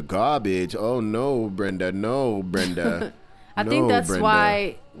thrown in the garbage. Oh, no, Brenda. No, Brenda. I think that's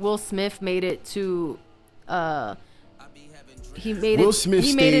why Will Smith made it to he made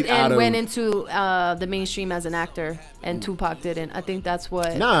it and went into the mainstream as an actor, and Tupac didn't. I think that's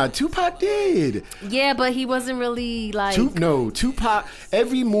what. Nah, Tupac did. Yeah, but he wasn't really like. Tupac.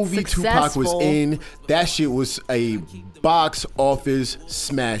 Every movie Tupac was in, that shit was a box office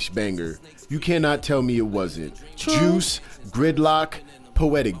smash banger. You cannot tell me it wasn't. True. Juice, Gridlock,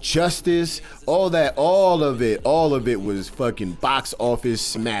 Poetic Justice, all of it was fucking box office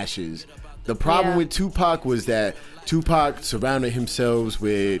smashes. The problem with Tupac was that Tupac surrounded himself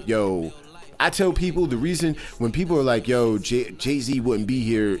with, I tell people the reason when people are like, Jay-Z wouldn't be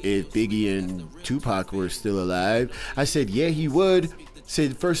here if Biggie and Tupac were still alive. I said, yeah, he would.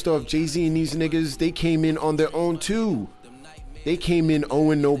 Said, first off, Jay-Z and these niggas, they came in on their own too. They came in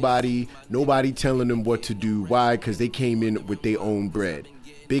owing nobody telling them what to do. Why? Because they came in with their own bread.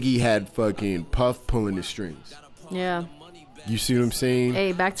 Biggie had fucking Puff pulling the strings. Yeah. You see what I'm saying?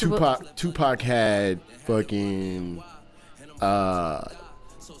 Hey, back to Tupac had fucking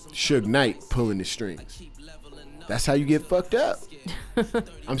Suge Knight pulling the strings. That's how you get fucked up.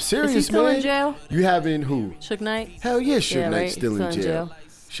 I'm serious, man. Is he still in jail? You haven't who? Suge Knight? Hell yeah, Suge Knight's still in in jail.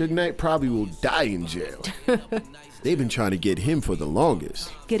 Suge Knight probably will die in jail. They've been trying to get him for the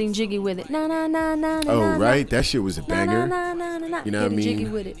longest. Getting jiggy with it. Na na na na. Oh, right? That shit was a banger. You know what I mean? Jiggy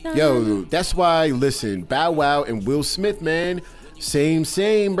with it. Yo, that's why, listen, Bow Wow and Will Smith, man,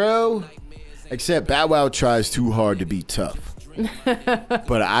 same, bro. Except Bow Wow tries too hard to be tough.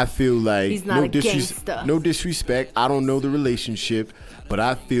 But I feel like he's not a gangster. No disrespect. I don't know the relationship, but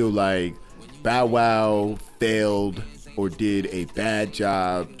I feel like Bow Wow failed or did a bad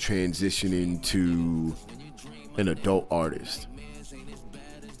job transitioning to an adult artist.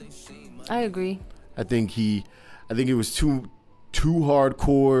 I agree. I think it was too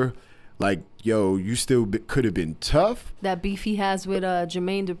hardcore. Like, you still could have been tough. That beef he has with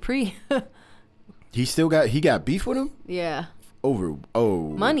Jermaine Dupri. He got beef with him? Yeah. Over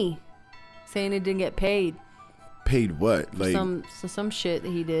money. Saying it didn't get paid. Paid what? Like some shit that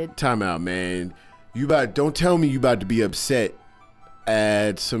he did. Time out, man. Don't tell me you about to be upset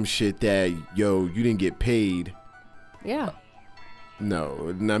at some shit that you didn't get paid. Yeah.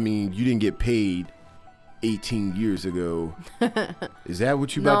 No, I mean you didn't get paid 18 years ago. Is that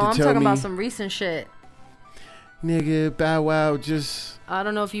what you about to tell me? No, I'm talking about some recent shit. Nigga, Bow Wow just... I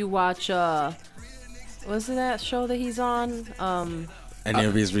don't know if you watch, what's that show that he's on? Any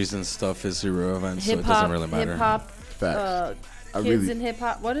of his recent stuff is irrelevant, so it doesn't really matter. Hip-hop. Facts. Kids in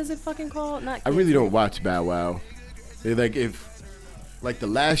hip-hop. What is it fucking called? Not kids. I really don't watch Bow Wow. Like the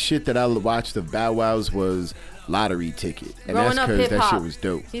last shit that I watched of Bow Wow's was Lottery Ticket. And Growing that's because that shit was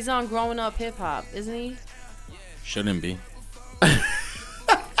dope. He's on Growing Up Hip Hop, isn't he? Shouldn't be.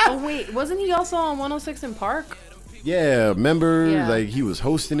 Oh wait, wasn't he also on 106 in Park? Yeah, remember? Yeah. Like he was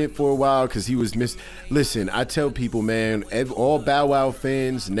hosting it for a while because he was Listen, I tell people, man, all Bow Wow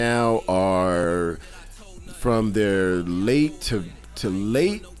fans now are from their late to to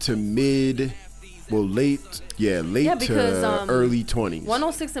late to mid, well, late because, to early 20s.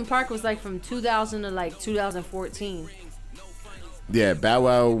 106 in Park was like from 2000 to like 2014. Yeah, Bow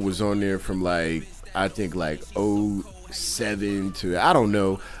Wow was on there from like, I think like 07 to, I don't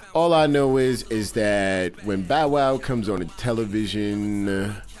know. All I know is that when Bow Wow comes on the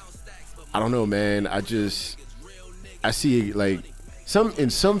television, I don't know, man. I see like in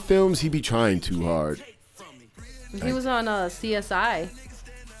some films he be trying too hard. He was on CSI.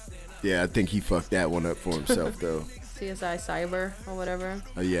 Yeah, I think he fucked that one up for himself though. CSI Cyber or whatever.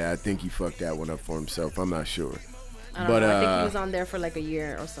 Yeah, I think he fucked that one up for himself. I'm not sure. I don't know. I think he was on there for like a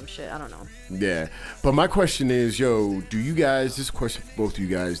year or some shit. I don't know. Yeah. But my question is, do you guys, this question for both of you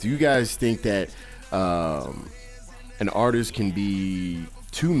guys, do you guys think that an artist can be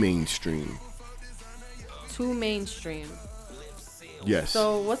too mainstream? Too mainstream. Yes.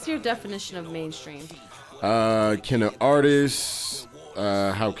 So what's your definition of mainstream? Can an artist,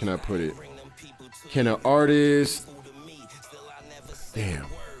 how can I put it? Can an artist, damn.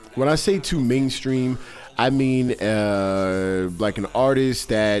 When I say too mainstream, I mean like an artist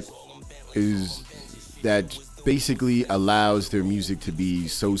that basically allows their music to be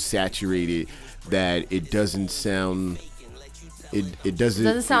so saturated that it doesn't sound it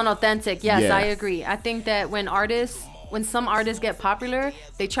doesn't sound authentic. Yes, yeah. I agree. I think that when some artists get popular,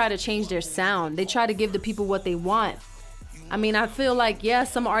 they try to change their sound. They try to give the people what they want. I mean, I feel like,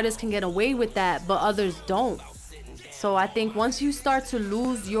 some artists can get away with that, but others don't. So I think once you start to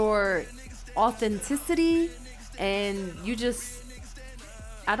lose your authenticity and you just,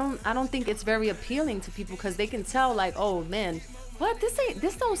 I don't think it's very appealing to people because they can tell like, oh man, what,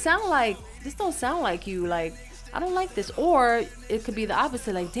 this don't sound like you, like I don't like this. Or it could be the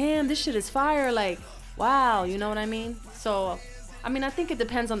opposite, like damn, this shit is fire, like wow, you know what I mean? So I mean, I think it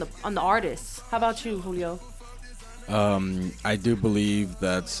depends on the artist. How about you, Julio? I do believe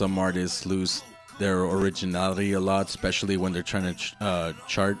that some artists lose their originality a lot, especially when they're trying to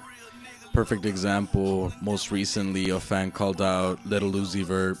chart. Perfect example, most recently a fan called out Little Uzi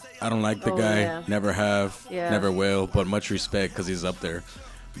Vert. I don't like the guy, yeah. Never have, never will, but much respect because he's up there.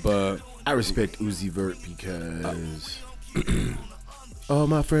 But I respect Uzi Vert because all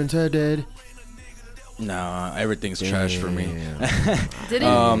my friends are dead. Nah, everything's trash for me. Didn't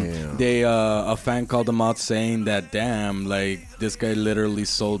a fan called him out saying that damn, like this guy literally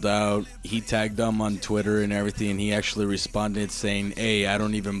sold out. He tagged them on Twitter and everything. He actually responded saying, "Hey, I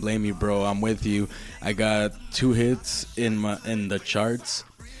don't even blame you, bro. I'm with you. I got 2 hits in the charts,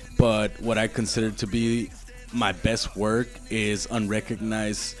 but what I consider to be my best work is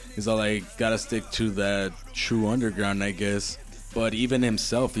unrecognized. Is all I gotta stick to that true underground, I guess." But even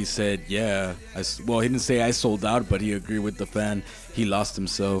himself, he said, yeah. He didn't say I sold out, but he agreed with the fan. He lost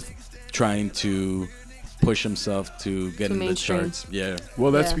himself trying to push himself to get in the charts. Yeah.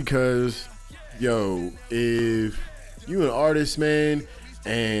 Well, that's because, if you an artist, man,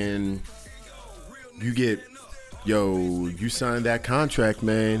 and you you signed that contract,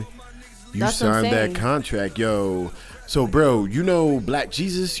 man. You that's signed insane. that contract, So, bro, Black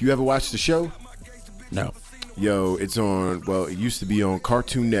Jesus? You ever watched the show? No. It's on, it used to be on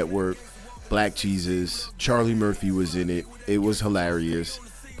Cartoon Network, Black Jesus. Charlie Murphy was in it. It was hilarious.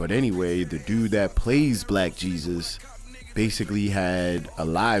 But anyway, the dude that plays Black Jesus basically had a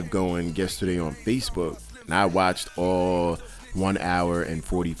live going yesterday on Facebook. And I watched all 1 hour and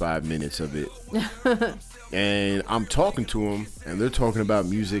 45 minutes of it. And I'm talking to him, and they're talking about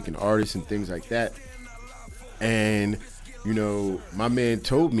music and artists and things like that. And, my man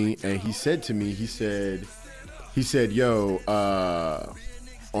told me, and he said to me, he said,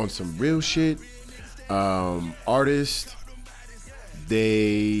 on some real shit, artists,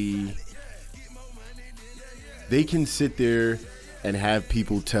 they can sit there and have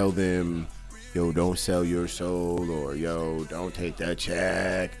people tell them, don't sell your soul, or don't take that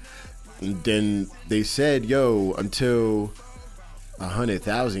check. And then they said, until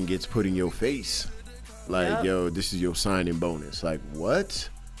 100,000 gets put in your face, like, this is your signing bonus. Like, what?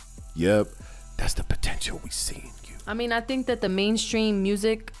 Yep. That's the potential we see in you. I mean, I think that the mainstream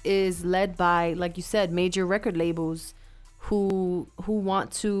music is led by, like you said, major record labels who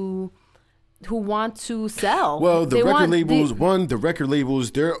want to sell. Well, the record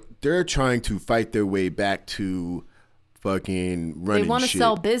labels, they're trying to fight their way back to fucking running shit. They want to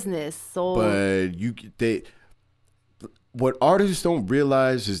sell business. So, but what artists don't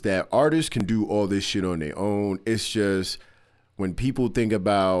realize is that artists can do all this shit on their own. It's just when people think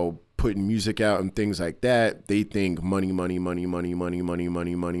about putting music out and things like that, they think money.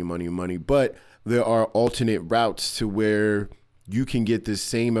 But there are alternate routes to where you can get the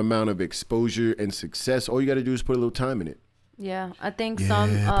same amount of exposure and success. All you got to do is put a little time in it. Yeah, I think Yeah,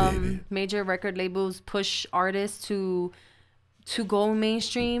 some baby. major record labels push artists to go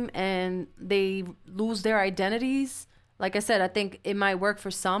mainstream, and they lose their identities. Like I said, I think it might work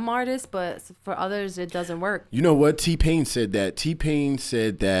for some artists, but for others it doesn't work. You know what? T-Pain said that. T-Pain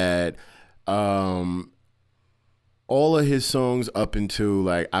said that all of his songs up until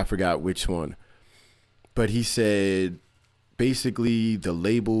like I forgot which one, but he said basically the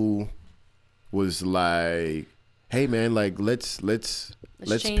label was like, "Hey man, like let's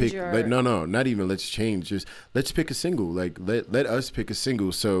change pick your- no, not even let's change, just let's pick a single. Like let us pick a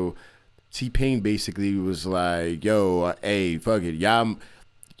single." So T-Pain basically was like, "Yo, hey, fuck it. Yeah,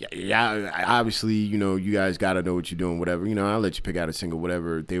 obviously, you know, you guys got to know what you're doing, whatever. You know, I'll let you pick out a single,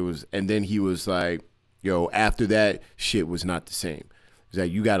 whatever." And then he was like, "Yo, after that, shit was not the same. It's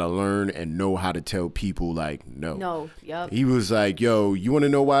like you got to learn and know how to tell people like no." No, yep. He was like, "Yo, you want to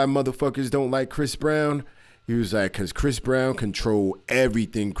know why motherfuckers don't like Chris Brown?" He was like, "Cause Chris Brown control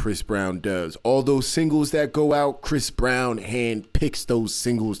everything Chris Brown does. All those singles that go out, Chris Brown hand picks those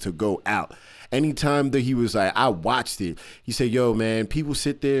singles to go out." Anytime that he was like, I watched it. He said, "Yo, man, people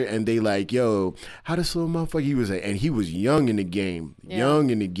sit there and they like, yo, how this little motherfucker?" He was like, and he was young in the game,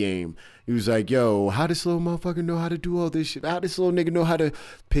 He was like, "Yo, how this little motherfucker know how to do all this shit? How this little nigga know how to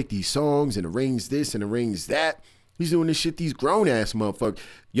pick these songs and arrange this and arrange that? He's doing this shit, these grown ass motherfuckers."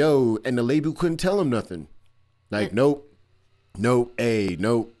 Yo, and the label couldn't tell him nothing. Like, nope, hey,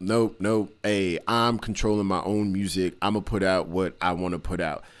 I'm controlling my own music. I'm going to put out what I want to put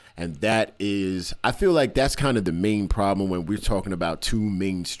out. And that is, I feel like that's kind of the main problem when we're talking about too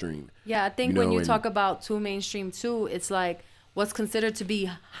mainstream. Yeah, I think when you talk about too mainstream too, it's like what's considered to be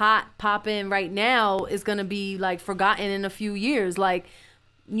hot popping right now is going to be like forgotten in a few years. Like,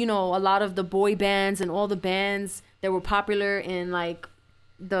 you know, a lot of the boy bands and all the bands that were popular in like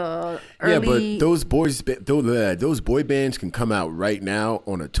the early... Yeah, but those boy bands can come out right now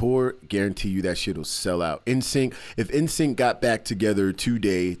on a tour. Guarantee you that shit will sell out. NSYNC, if NSYNC got back together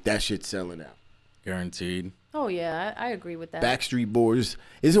today, that shit's selling out. Guaranteed. Oh yeah, I agree with that. Backstreet Boys,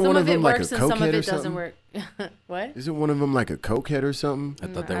 isn't some one of of it them like a works and some of cokehead or it doesn't something? work. What? Isn't one of them like a cokehead or something? I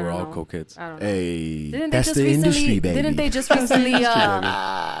thought they I were don't all know. cokeheads. I don't know. Hey, Didn't they that's just the recently, industry, baby. Didn't they just recently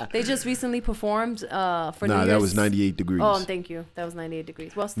they just recently performed for New Year's? That was 98 Degrees. Oh, thank you. That was 98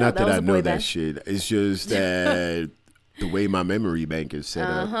 Degrees. Well, still, Not that was I a know boy that band. shit. It's just that the way my memory bank is set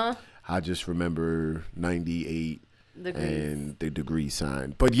up, I just remember 98 Degrees. and the degree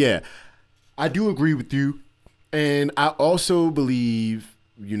sign. But yeah, I do agree with you. And I also believe,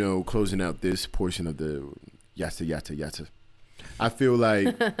 you know, closing out this portion of the yata, I feel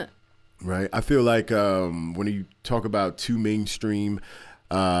like, right? I feel like when you talk about too mainstream,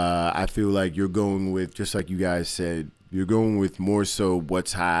 I feel like you're going with, just like you guys said, you're going with more so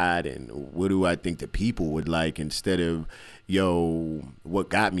what's hot and what do I think the people would like instead of, yo, what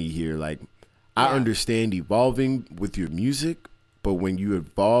got me here? Like, I understand evolving with your music, but when you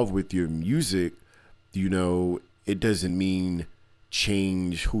evolve with your music, you know, it doesn't mean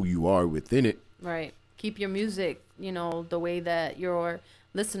change who you are within it. Right. Keep your music, you know, the way that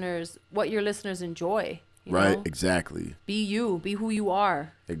what your listeners enjoy. You Right, know? exactly. Be you. Be who you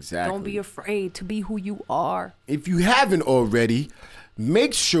are. Exactly. Don't be afraid to be who you are. If you haven't already,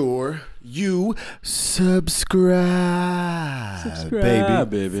 make sure you subscribe,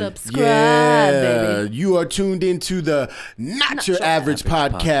 baby. Subscribe, Yeah, baby. you are tuned into the Not Your Average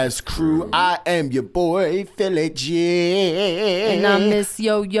Podcast crew. I am your boy, Philly J. And I'm Miss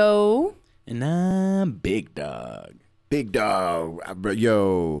Yo-Yo. And I'm Big Dog. Big Dog.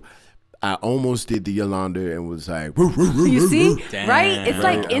 Yo, I almost did the Yolanda and was like, woo, woo, woo, You woo, see? woo. Damn. Right? It's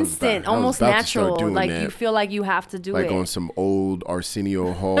Right, like instant, I was almost about to start natural. doing Like that. you feel like you have to do Like it. on some old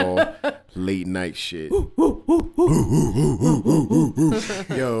Arsenio Hall late night shit.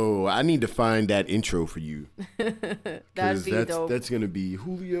 Yo, I need to find that intro for you. That'd be dope. That's gonna be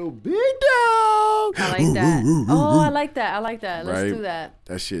Julio Big Dog. I like that. Oh, I like that. I like that. Let's Right? do that.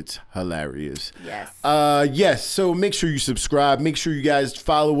 That shit's hilarious. Yes. Yes. So make sure you subscribe. Make sure you guys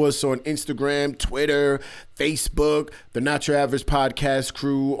follow us on Instagram, Twitter, Facebook, the Not Your Average Podcast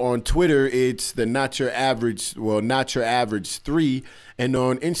crew. On Twitter, it's the Not Your Average 3. And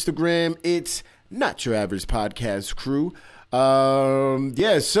on Instagram, it's Not Your Average Podcast crew.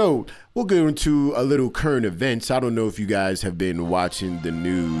 Yeah, so we'll go into a little current events. I don't know if you guys have been watching the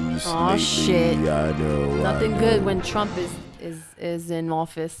news Aw, lately. shit. I know. Nothing good when Trump is in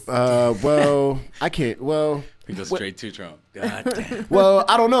office. Well, I can't. Well, We go straight to Trump. God damn. well,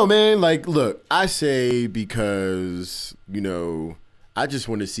 I don't know, man. Like, look, I say because, you know, I just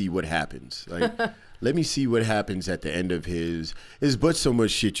want to see what happens. Like, let me see what happens at the end of his. There's but so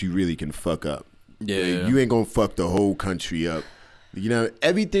much shit you really can fuck up. Yeah. Like, you ain't gonna fuck the whole country up. You know,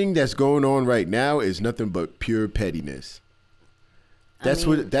 everything that's going on right now is nothing but pure pettiness. That's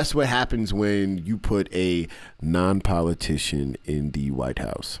what happens when you put a non-politician in the White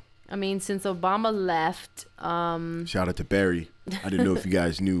House. I mean, since Obama left, Shout out to Barry. I didn't know if you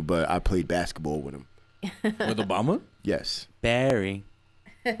guys knew, but I played basketball with him. With Obama? Yes, Barry.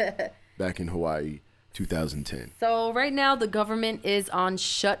 back in Hawaii, 2010. so right now the government is on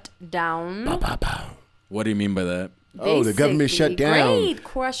shutdown. Pow, pow, pow. What do you mean by that? Oh, the government shut Basically, down. Great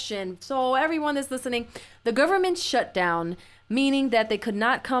question. So everyone that's listening, the government shut down, meaning that they could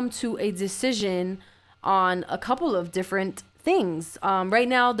not come to a decision on a couple of different things. Right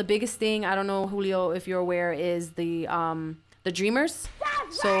now, the biggest thing, I don't know, Julio, if you're aware, is the Dreamers.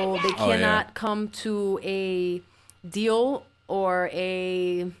 So they cannot come to a deal or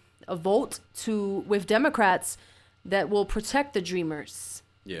a vote with Democrats that will protect the Dreamers.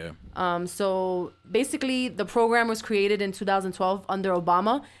 Yeah. So basically, the program was created in 2012 under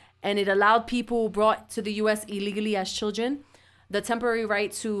Obama, and it allowed people brought to the U.S. illegally as children the temporary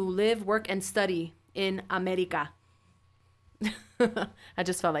right to live, work, and study in America. I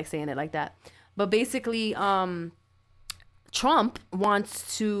just felt like saying it like that. But basically, Trump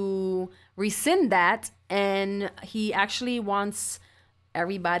wants to rescind that, and he actually wants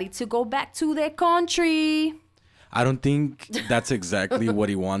everybody to go back to their country. I don't think that's exactly what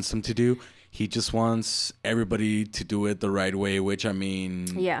he wants them to do. He just wants everybody to do it the right way, which, I mean...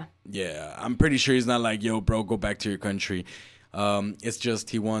 Yeah. Yeah, I'm pretty sure he's not like, yo, bro, go back to your country. It's just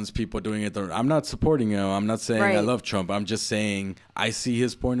he wants people doing it. I'm not supporting him. I'm not saying I love Trump. I'm just saying I see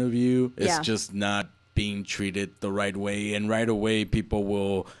his point of view. It's just not being treated the right way. And right away, people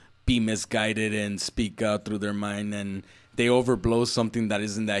will be misguided and speak out through their mind, and they overblow something that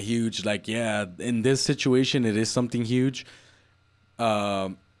isn't that huge. Like, yeah, in this situation, it is something huge.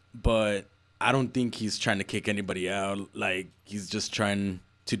 But I don't think he's trying to kick anybody out. Like, he's just trying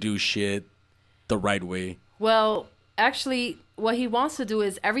to do shit the right way. Well, actually, what he wants to do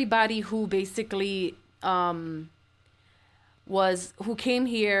is everybody who basically who came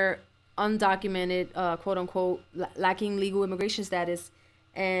here undocumented, quote unquote, lacking legal immigration status,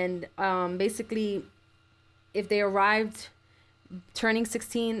 and basically, if they arrived turning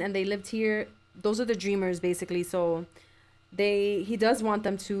 16 and they lived here, those are the Dreamers, basically. So he does want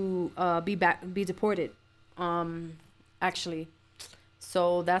them to be deported, actually.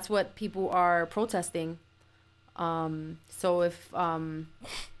 So that's what people are protesting. So if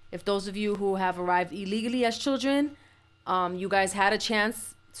those of you who have arrived illegally as children, you guys had a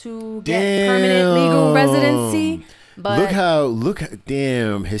chance to get permanent legal residency. But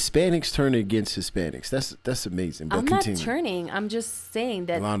damn, Hispanics turn against Hispanics. That's amazing. But I'm continue. not turning. I'm just saying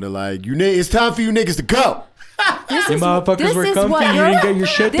that. Yolanda, like, it's time for you niggas to go. You motherfuckers were comfy. You didn't get your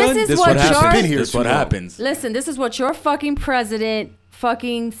shit done. This what happens. This what happens. Listen, this is what your fucking president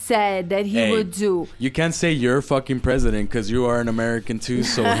fucking said that he would do. You can't say you're fucking president because you are an American too,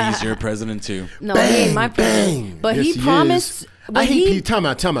 so he's your president too. No, he ain't my president. But yes, he promised. I hate time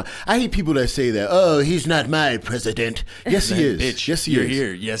out. I hate people that say that. Oh, he's not my president. Yes, he is. Bitch, yes, he you're is.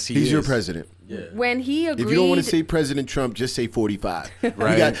 Here. Yes, he is. He's your president. Yeah. When he agreed, if you don't want to say President Trump, just say 45.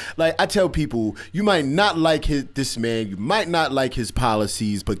 Right. I tell people, you might not like this man, you might not like his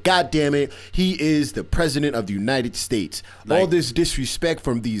policies, but goddamn it, he is the president of the United States. All this disrespect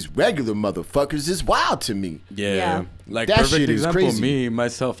from these regular motherfuckers is wild to me. Yeah. Like, that perfect shit is example, crazy. Me,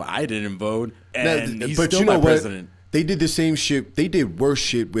 myself, I didn't vote, and he's but still you know my what? president. They did the same shit. They did worse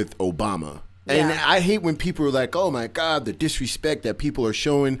shit with Obama. And I hate when people are like, oh my God, the disrespect that people are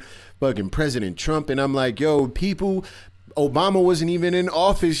showing fucking President Trump. And I'm like, yo, people, Obama wasn't even in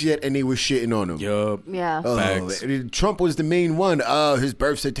office yet and they were shitting on him. Yup. Yeah. Facts. Trump was the main one. Oh, his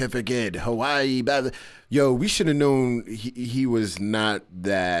birth certificate, Hawaii. Blah, blah. Yo, we should have known he was not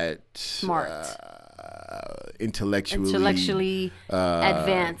that smart. Intellectually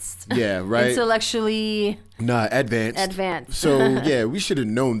advanced. Yeah, right. Intellectually advanced. So yeah, we should have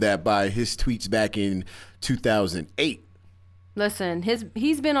known that by his tweets back in 2008. Listen,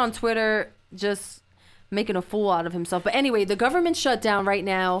 he's been on Twitter just making a fool out of himself. But anyway, the government shut down right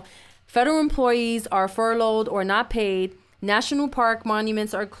now. Federal employees are furloughed or not paid. National park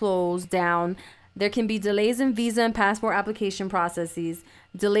monuments are closed down. There can be delays in visa and passport application processes,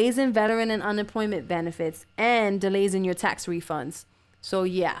 delays in veteran and unemployment benefits, and delays in your tax refunds. So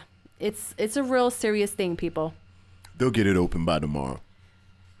yeah, it's a real serious thing, people. They'll get it open by tomorrow.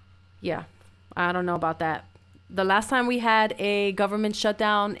 Yeah, I don't know about that. The last time we had a government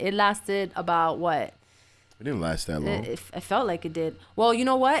shutdown, it lasted about what? It didn't last that long. It felt like it did. Well, you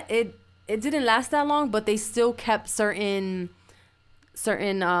know what? It didn't last that long, but they still kept certain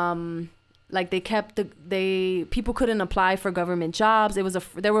like they kept people couldn't apply for government jobs.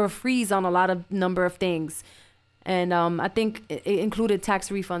 There were a freeze on a lot of number of things, and I think it included tax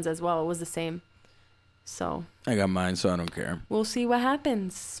refunds as well. It was the same. So I got mine, so I don't care. We'll see what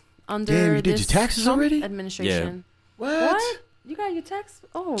happens under Damn, you did this your taxes Trump already? administration. Yeah. What? You got your tax?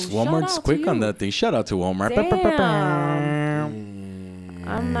 Oh, Walmart's quick on that thing. Shout out to Walmart. Damn.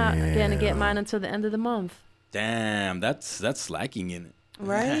 I'm not gonna get mine until the end of the month. Damn, that's lacking in it.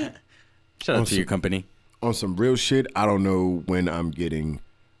 Right? Shout out to your company. On some real shit, I don't know when I'm getting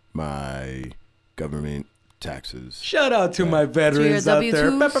my government taxes. Shout out to my veterans out there.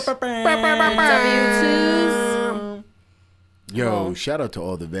 W2s. Yo, shout out to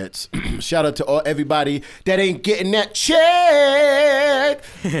all the vets. Shout out to everybody that ain't getting that check.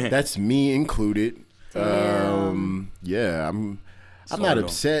 That's me included. Yeah, I'm not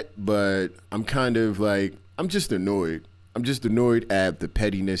upset, but I'm kind of like, I'm just annoyed. I'm just annoyed at the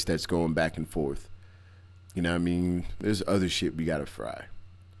pettiness that's going back and forth. You know what I mean? There's other shit we gotta fry.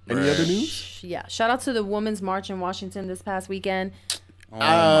 Any other news? Yeah. Shout out to the Women's March in Washington this past weekend.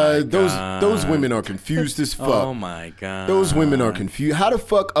 Those women are confused as fuck. Oh my god. Those women are confused. How the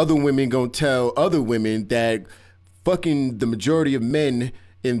fuck other women gonna tell other women that fucking the majority of men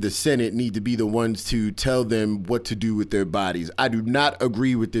in the Senate need to be the ones to tell them what to do with their bodies? I do not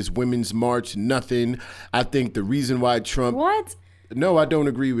agree with this women's march. Nothing. I think the reason why Trump. What? No, I don't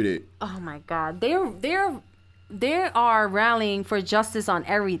agree with it. Oh my God. They are rallying for justice on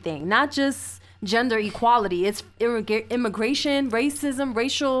everything, not just gender equality. It's immigration, racism,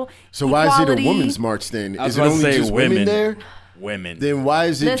 racial So equality. why is it a women's march then? I was Is it about to only say just women. women there? Women. Then why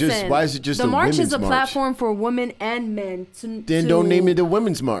is it just the a march women's is a march? platform for women and men Then don't name it the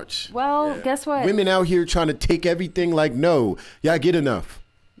women's march. Well, guess what? Women out here trying to take everything like, no, y'all get enough.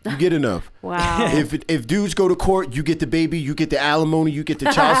 You get enough. Wow. If dudes go to court, you get the baby, you get the alimony, you get the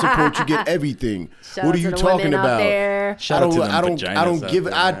child support, you get everything. Shout What out are you to the talking women out about? there. Shout out to them I don't vaginas give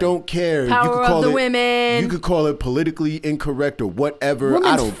out I there. don't care. Power you could of call the it, women. You could call it politically incorrect or whatever. Women's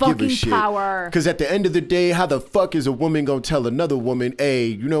I don't give a fucking shit. power. Because at the end of the day, how the fuck is a woman gonna tell another woman, hey,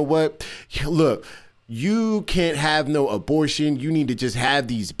 you know what? Look, you can't have no abortion. You need to just have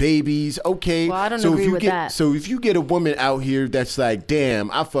these babies. Okay. Well, I don't so agree if you with get, that. So if you get a woman out here that's like,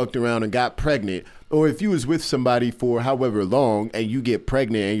 damn, I fucked around and got pregnant. Or if you was with somebody for however long and you get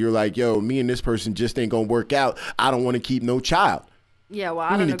pregnant and you're like, yo, me and this person just ain't gonna work out. I don't want to keep no child. Yeah, well,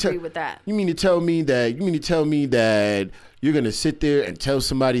 I don't agree with that. You mean to tell me that you're gonna sit there and tell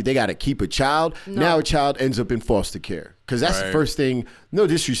somebody they gotta keep a child? No. Now a child ends up in foster care. Because that's the Right. first thing, no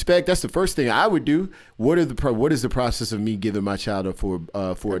disrespect, that's the first thing I would do. What is the process of me giving my child up for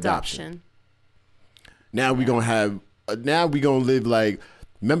adoption? Now we gonna live like,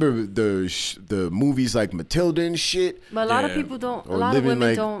 remember the movies like Matilda and shit? But a lot of Yeah. people don't. A Or lot of living women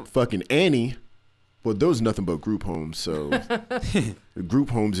like don't. fucking Annie. Well, those nothing but group homes, so the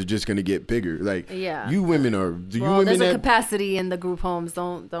group homes are just gonna get bigger. Like, Yeah. you women are. Do you Well, women there's a that? capacity in the group homes.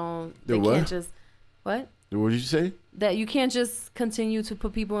 They what? can't just. What? What did you say? That you can't just continue to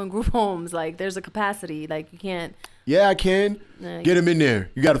put people in group homes. Like, there's a capacity. Like, you can't. Yeah, I can. Nah, Get them in there.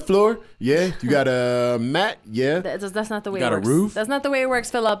 You got a floor? Yeah. You got a mat? Yeah. That's not the way got it a works. roof? That's not the way it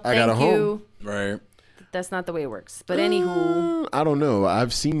works, Philip. I got a Thank you. Right. That's not the way it works. But anywho, I don't know.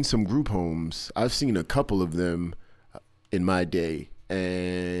 I've seen some group homes. I've seen a couple of them in my day,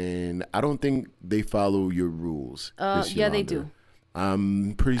 and I don't think they follow your rules. Miss yeah, they Yolanda. do.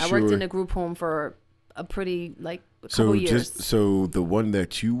 I'm pretty I sure. worked in a group home for a pretty a so couple years. so the one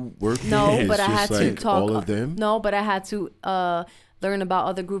that you worked No, in is but I just had like to talk. all of them. No, but I had to learn about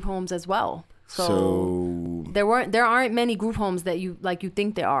other group homes as well. So there aren't many group homes that you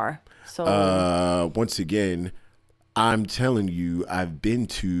think there are. So Once again, I'm telling you, I've been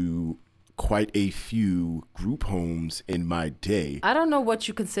to quite a few group homes in my day. I don't know what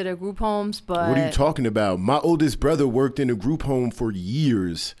you consider group homes, but What are you talking about? My oldest brother worked in a group home for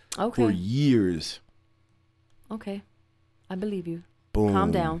years. Okay. For years. Okay, I believe you. Boom.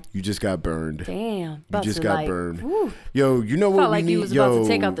 Calm down. You just got burned. Damn, You just got burned. Whew, Yo, you know what felt we like need? you was about to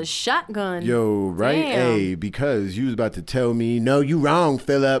take out the shotgun. Yo, right? Damn. Hey, because you was about to tell me, no, you wrong,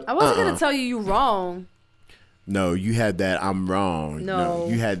 Philip. I wasn't gonna tell you wrong. No, you had that I'm wrong. No.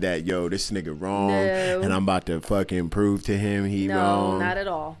 You had that, yo, this nigga wrong. No. And I'm about to fucking prove to him he No, wrong. not at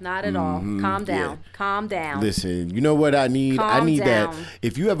all. Not at all. Calm down. yeah. Calm down. Listen, you know what I need? I Calm need down. that.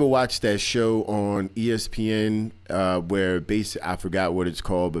 If you ever watched that show on ESPN where I forgot what it's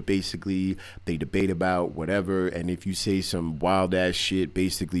called, but basically they debate about whatever. And if you say some wild ass shit,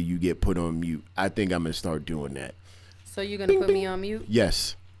 basically you get put on mute. I think I'm going to start doing that. So you're gonna put me on mute?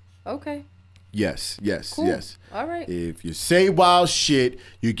 Yes. Okay. Yes. Cool. All right. If you say wild shit,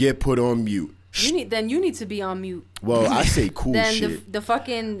 you get put on mute. You need to be on mute. Well, I say cool then shit. the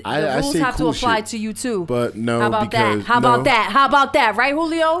fucking I rules say have cool to apply shit. to you too. But no, how about because that? How about that? Right,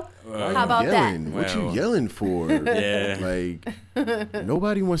 Julio? How about yelling? that? What you yelling for? Yeah. Like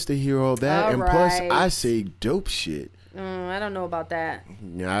nobody wants to hear all that. All and plus, right. I say dope shit. I don't know about that.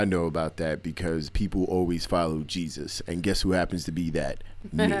 Yeah, I know about that because people always follow Jesus, and guess who happens to be that?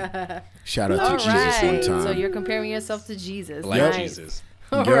 Me. Shout out to All Jesus one right. time. So you're comparing yourself to Jesus. Like Nice. Jesus.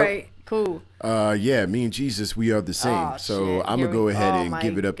 All Yep. right. Cool. Yeah, me and Jesus, we are the same. Oh, so shit. I'm Here gonna go we- ahead oh and my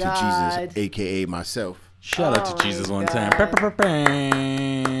give it up God. to Jesus, aka myself. Shout out Oh to Jesus my one God. time.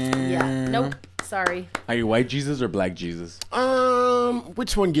 Yeah. Nope. Sorry. Are you white Jesus or black Jesus?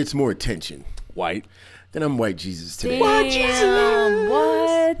 Which one gets more attention? White. Then I'm white Jesus today. Damn.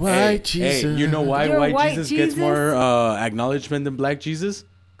 What? White Jesus. Hey, you know why You're white white Jesus Jesus? gets more acknowledgement than black Jesus?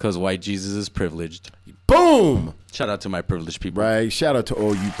 Because white Jesus is privileged. Boom! Shout out to my privileged people. Right. Shout out to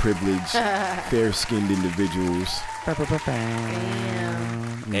all you privileged, fair-skinned individuals.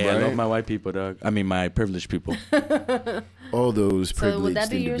 Damn. Hey, I Right. love my white people, dog. I mean, my privileged people. All those So privileged would that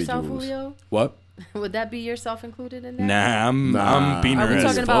be yourself, individuals. Julio? What? Would that be yourself included in that? Nah, I'm Nah. beaner Are we as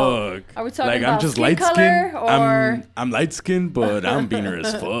talking about- fuck. are we talking like, about I'm just skin light color, skinned. or- I'm light skinned, but I'm beaner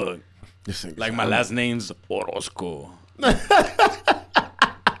as fuck. This thing- Like my last name's Orozco.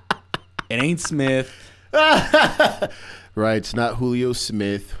 It ain't Smith. Right. It's not Julio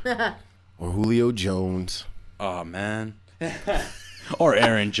Smith or Julio Jones. Oh man. Or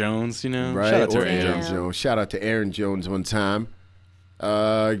Aaron Jones, you know. Right. Shout out to Or Aaron Aaron Jones. Jones. Shout out to Aaron Jones one time.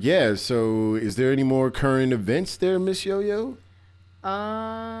 Yeah. So, is there any more current events there, Miss Yo-Yo?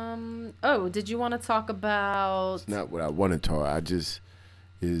 Oh, did you want to talk about? Not what I want to talk. I just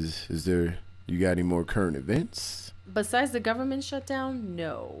is there? You got any more current events? Besides the government shutdown,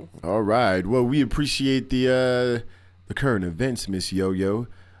 no. All right. Well, we appreciate the current events, Miss Yo-Yo.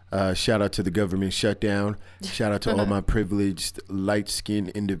 Shout out to the government shutdown. Shout out to all my privileged, light-skinned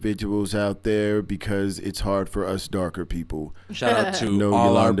individuals out there because it's hard for us darker people. Shout out to No,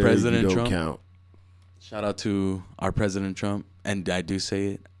 all our Yolanda, President you don't Trump. count. Shout out to our President Trump. And I do say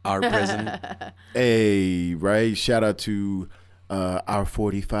it, our president. Hey, right. Shout out to our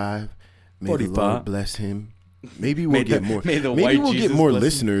 45. May 45. the Lord bless him. Maybe we'll get more. may the Maybe white we'll get Jesus more bless him.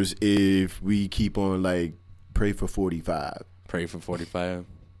 listeners if we keep on like pray for 45. Pray for 45.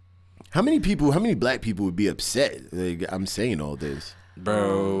 How many black people would be upset? Like I'm saying all this.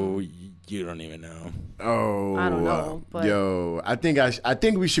 Bro, you don't even know. Oh, I don't know, but- yo, I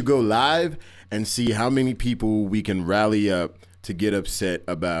think we should go live and see how many people we can rally up to get upset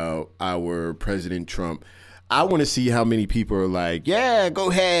about our President Trump. I want to see how many people are like, yeah, go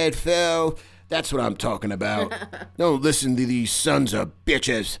ahead, Phil. That's what I'm talking about. Don't listen to these sons of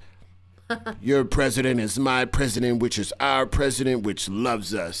bitches. Your president is my president, which is our president, which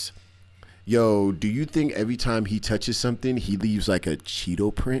loves us. Yo, do you think every time he touches something, he leaves like a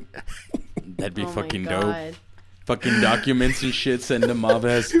Cheeto print? That'd be Oh my fucking dope. God. Fucking documents and shit, send them off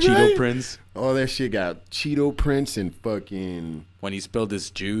as Cheeto Right? prints. All that shit got Cheeto prints and fucking... When he spilled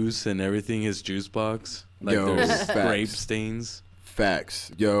his juice and everything, his juice box. Like Yo, there's facts. grape stains.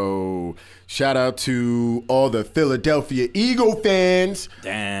 Facts. Yo, shout out to all the Philadelphia Eagle fans.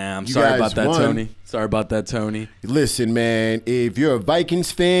 Damn. You Sorry guys about that, won. Tony. Sorry about that, Tony. Listen, man, if you're a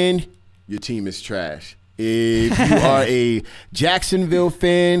Vikings fan, your team is trash. If you are a Jacksonville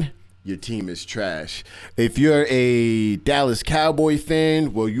fan, your team is trash. If you're a Dallas Cowboy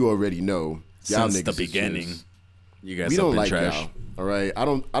fan, well, you already know. Y'all Since niggas the is beginning, just- you guys we have don't been like trash. y'all. All right, I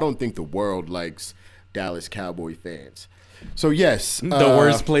don't think the world likes Dallas Cowboy fans. So yes, The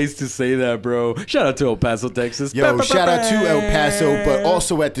worst place to say that, bro. Shout out to El Paso, Texas. Yo, shout out to El Paso, but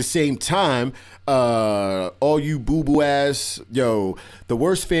also at the same time, all you boo-boo ass, yo, the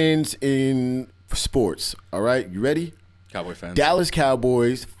worst fans in sports. All right, you ready? Cowboy fans. Dallas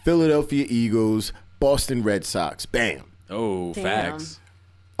Cowboys, Philadelphia Eagles, Boston Red Sox. Bam. Oh, Damn. facts.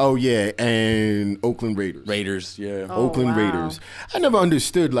 Oh yeah, and Oakland Raiders. Raiders, yeah. Oh, Oakland wow. Raiders. I never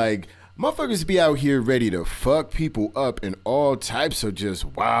understood, like, motherfuckers be out here ready to fuck people up and all types of just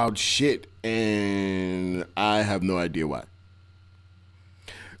wild shit, and I have no idea why.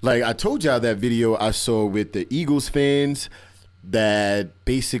 Like, I told y'all that video I saw with the Eagles fans that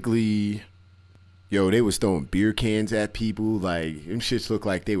basically, yo, they was throwing beer cans at people. Like, them shits look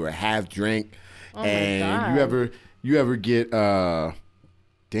like they were half drank. Oh my And God. you ever get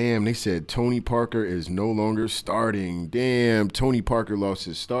damn, they said Tony Parker is no longer starting. Damn, Tony Parker lost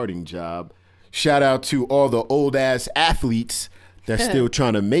his starting job. Shout out to all the old ass athletes that's still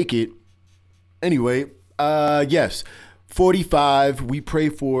trying to make it. Anyway, yes. 45. We pray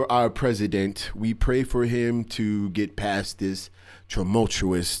for our president. We pray for him to get past this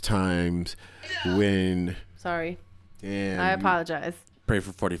tumultuous times when. Sorry. Damn, I apologize. Pray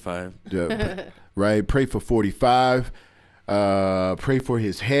for 45. Right. Pray for 45. Pray for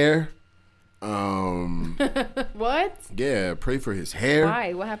his hair. What? Yeah, pray for his hair.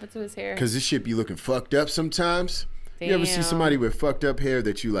 Why? What happened to his hair? Because this shit be looking fucked up sometimes. Damn. You ever see somebody with fucked up hair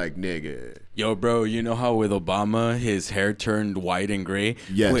that you like, nigga? Yo, bro, you know how with Obama, his hair turned white and gray?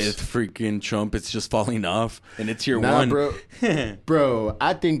 Yes. With freaking Trump, it's just falling off, and it's year Nah, one. bro. Bro,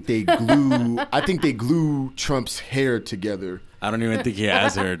 I think they glue Trump's hair together. I don't even think he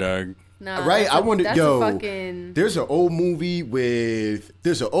has hair, dog. Nah, Right? I wonder, yo, fucking... there's an old movie with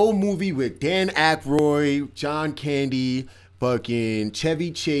Dan Aykroyd, John Candy, fucking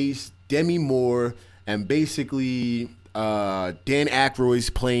Chevy Chase, Demi Moore, and basically Dan Aykroyd's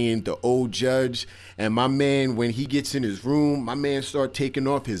playing the old judge. And my man, when he gets in his room, my man start taking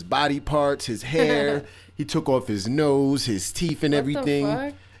off his body parts, his hair. He took off his nose, his teeth, and everything. The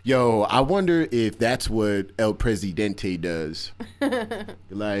fuck? Yo, I wonder if that's what El Presidente does.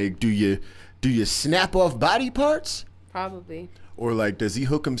 Like, do you snap off body parts? Probably. Or like, does he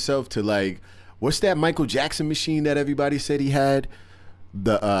hook himself to like, what's that Michael Jackson machine that everybody said he had?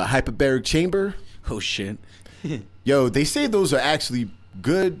 The hyperbaric chamber? Oh, shit. Yo, they say those are actually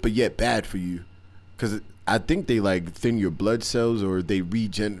good, but yet bad for you. Because I think they like thin your blood cells or they to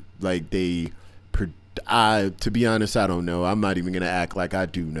be honest, I don't know. I'm not even going to act like I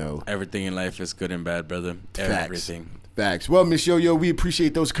do know. Everything in life is good and bad, brother. Facts. Everything. Facts. Well, Miss Yo-Yo, we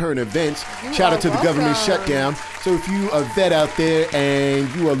appreciate those current events. Shout out to the government shutdown. So if you a vet out there and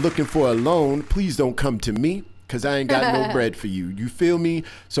you are looking for a loan, please don't come to me because I ain't got no bread for you. You feel me?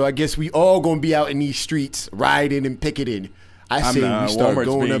 So I guess we all going to be out in these streets riding and picketing. I say we start Walmart's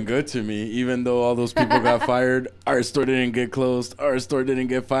going being up. good to me, even though all those people got fired. Our store didn't get closed. Our store didn't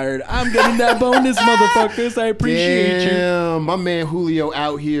get fired. I'm getting that bonus, motherfuckers. I appreciate you. My man Julio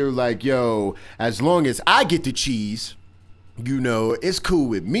out here like, yo, as long as I get the cheese, you know, it's cool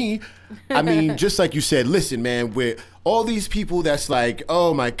with me. I mean, just like you said, listen, man, with all these people that's like,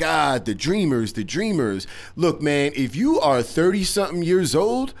 oh my God, the dreamers. Look, man, if you are 30-something years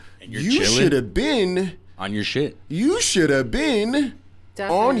old, you should have been... on your shit. You should have been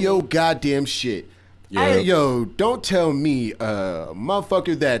on your goddamn shit. Yeah. Yo, don't tell me a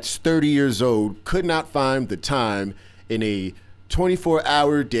motherfucker that's 30 years old could not find the time in a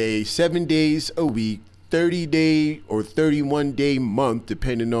 24-hour day, 7 days a week, 30-day or 31-day month,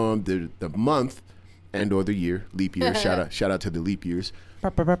 depending on the month and or the year, leap year. Shout out to the leap years.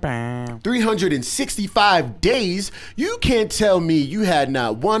 365 days. You can't tell me you had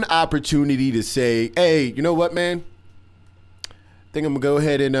not one opportunity to say, hey, you know what, man? I think I'm gonna go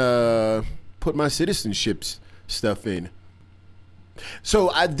ahead and put my citizenship stuff in.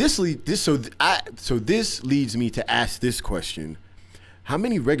 So this leads me to ask this question: how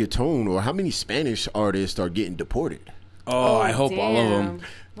many reggaeton or how many Spanish artists are getting deported? Oh, I hope all of them.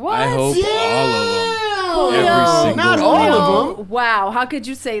 What? I hope all of them. Julio. Every single Not one. all of them. Wow, how could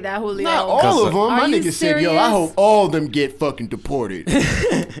you say that, Julio? Not all of them. Are My you nigga said, yo, I serious? hope all of them get fucking deported.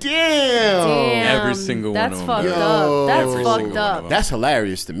 Damn. Every single one of them. That's fucked Yo. up. That's Every fucked single up. one of That's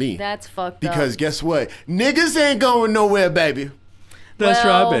hilarious to me. That's fucked up. Because guess what? Niggas ain't going nowhere, baby. That's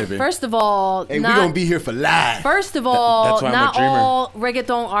well, right, baby. First of all, Hey, we gonna be here for life. First of all, that's why I'm a not dreamer. all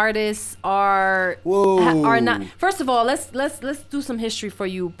reggaeton artists are Whoa. are not. First of all, let's do some history for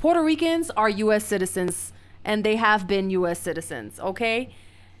you. Puerto Ricans are U.S. citizens, and they have been U.S. citizens. Okay.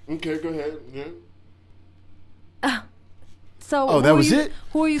 Okay, go ahead. Yeah. So. Oh, that was it?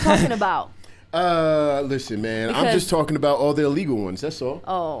 Who are you talking about? Listen, man. I'm Because- just talking about all the illegal ones. That's all.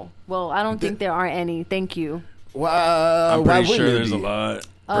 Oh, well, I don't think there are any. Thank you. Why? I'm why pretty wouldn't sure there there's a be? lot.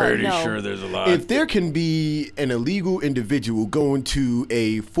 Oh, Pretty no. sure there's a lot. If there can be an illegal individual going to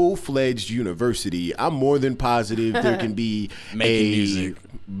a full-fledged university, I'm more than positive there can be Making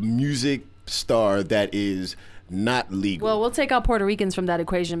music star that is not legal. Well, we'll take out Puerto Ricans from that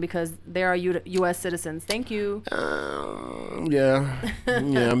equation because they are U.S. citizens. Thank you. Yeah. I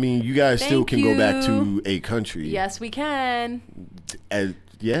mean, you guys still Thank can go back you. to a country. Yes, we can.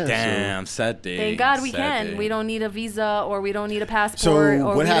 Yeah. Damn, sad day. Thank God we sad can. day. We don't need a visa or we don't need a So passport or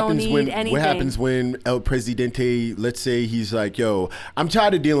what we don't happens need when anything. what happens when El Presidente, let's say he's like, yo, I'm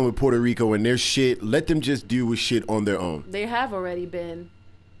tired of dealing with Puerto Rico and their shit. Let them just deal with shit on their own. They have already been.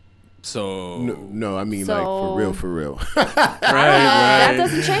 So No, I mean So- like for real. right. That's that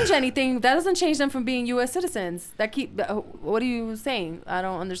doesn't change anything. That doesn't change them from being U.S. citizens. What are you saying? I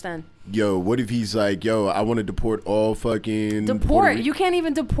don't understand. Yo, what if he's like, yo, I want to deport all fucking... Deport? You can't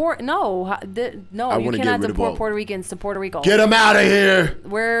even deport. No. No, you cannot deport Puerto Ricans to Puerto Rico. Get them out of here.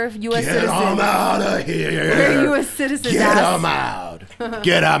 We're U.S. Get citizens. Get them out of here. We're U.S. citizens. Get them out.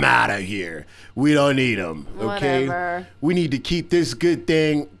 Get them out of here. We don't need them, okay? Whatever. We need to keep this good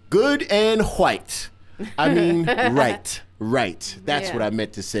thing good and white. I mean, right. Right. That's what I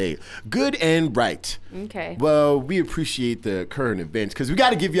meant to say. Good and right. Okay. Well, we appreciate the current events because we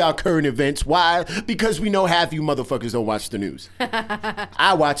got to give y'all current events. Why? Because we know half you motherfuckers don't watch the news.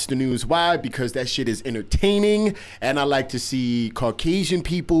 I watch the news. Why? Because that shit is entertaining and I like to see Caucasian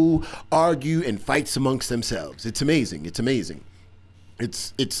people argue and fights amongst themselves. It's amazing. It's amazing.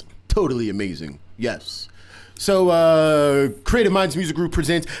 It's totally amazing. Yes. So, Creative Minds Music Group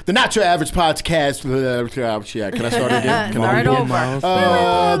presents the Not Your Average Podcast. Can I start again? Start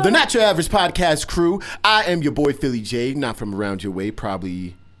over. The Not Your Average Podcast crew. I am your boy, Philly J, not from around your way,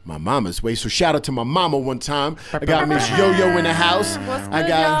 probably my mama's way. So, shout out to my mama one time. I got Miss Yo-Yo in the house. I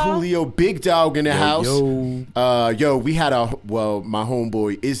got Julio Big Dog in the house. Yo, we had my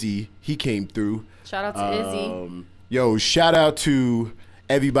homeboy Izzy, he came through. Shout out to Izzy. Yo, shout out to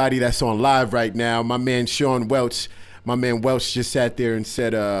everybody that's on live right now. My man Sean Welch. My man Welch just sat there and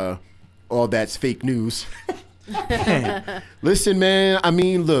said, all that's fake news. Listen, man, I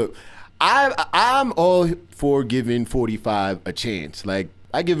mean, look, I'm all for giving 45 a chance. Like,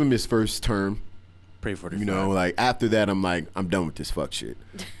 I give him his first term. Pray for You know, like, after that, I'm like, I'm done with this fuck shit.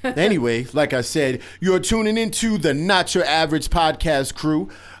 Anyway, like I said, you're tuning into the Not Your Average Podcast crew.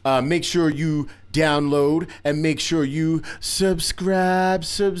 Make sure you download and make sure you subscribe.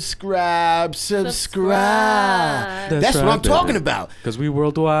 That's That's right, what I'm baby. talking about. Because we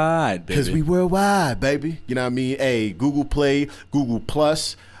worldwide, baby. Because we worldwide, baby. You know what I mean? Hey, Google Play, Google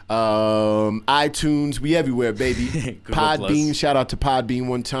Plus, iTunes, we everywhere, baby. Podbean, Plus. shout out to Podbean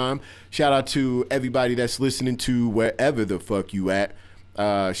one time. Shout out to everybody that's listening to wherever the fuck you at.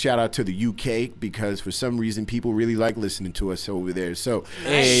 Shout out to the UK because for some reason people really like listening to us over there. So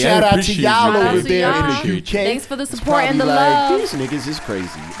shout out to y'all over there in the UK. Thanks for the It's support and the probably like, love. these niggas is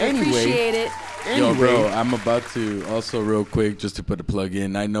crazy. Appreciate it. Yo, bro, I'm about to also real quick just to put a plug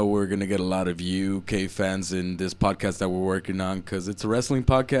in. I know we're gonna get a lot of UK fans in this podcast that we're working on because it's a wrestling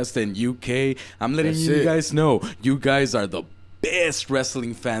podcast in UK. I'm letting you guys know, you guys are the best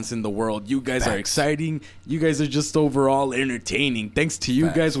wrestling fans in the world. You guys are exciting. You guys are just overall entertaining. Thanks to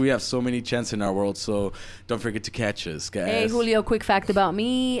you guys, we have so many chants in our world. So don't forget to catch us, guys. Hey, Julio, quick fact about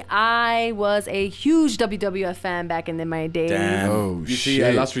me. I was a huge WWF fan back in my days. Damn. Oh, you see, I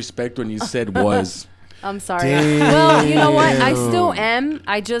shit. lost respect when you said was. I'm sorry. Damn. Well, you know what? I still am.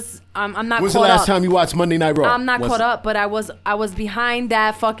 I'm not When's caught the last up. time you watched Monday Night Raw? I'm not caught up, but I was behind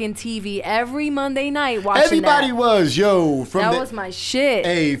that fucking TV every Monday night watching Everybody that. was, yo. That was my shit.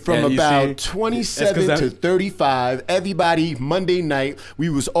 Hey, from Yeah, you about see, 27 it's 'cause to 35, everybody, Monday night, we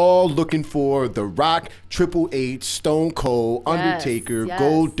was all looking for The Rock, Triple H, Stone Cold, Undertaker, yes.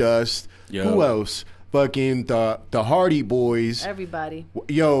 Goldust. Yo. Who else? Fucking the Hardy Boys. Everybody.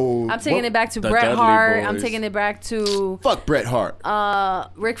 Yo. I'm taking it back to The Bret Dudley Hart. I'm Boys. taking it back to Fuck Bret Hart.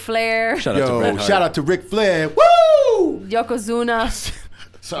 Ric Flair, Shout out to Bret Yo, Hart. shout out to Ric Flair. Woo! Yokozuna.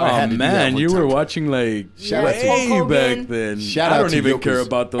 Sorry, I had Oh to do that man, one you time. were watching like Shout out to Hulk way Hogan. back then. Shout I out don't to even Yokoz- care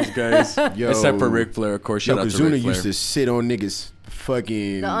about those guys, Yo. except for Ric Flair, of course. Shout out to Yokozuna Ric Flair. used to sit on niggas.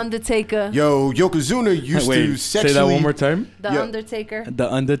 Fucking. The Undertaker. Yo, Yokozuna used Wait, to sexually. say that one more time. The Yo. Undertaker.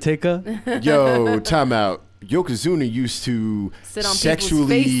 The Undertaker. Yo, time out. Yokozuna used to Sit on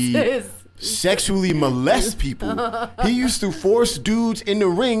sexually people's faces. sexually molest people. He used to force dudes in the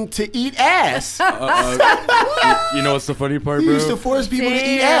ring to eat ass. You know what's the funny part, He bro? used to force people to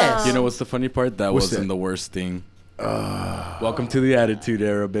eat Damn. ass. You know what's the funny part? That What's wasn't that? the worst thing. Welcome to the Attitude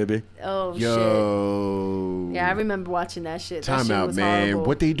Era, baby. Oh shit. Yo. Yeah, I remember watching that shit. That Time shit out, was man. horrible.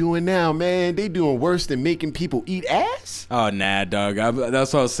 What they doing now, man? They doing worse than making people eat ass? Oh, nah, dog.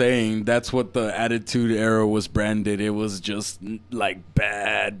 That's what I was saying. That's what the Attitude Era was branded. It was just like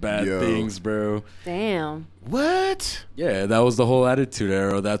bad Yo. things, bro. Damn. What? Yeah, that was the whole Attitude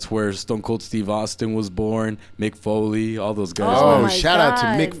Era. That's where Stone Cold Steve Austin was born, Mick Foley, all those guys. Oh, man. my shout out to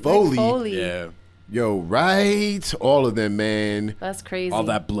God. Mick Foley. Yeah. Yo, right? All of them, man. That's crazy. All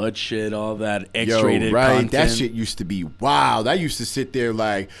that blood shit, all that Yo, X-rated right? content. That shit used to be wild. I used to sit there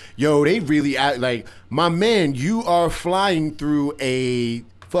like, yo, they really act like, my man, you are flying through a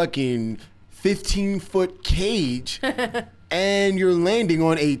fucking 15-foot cage and you're landing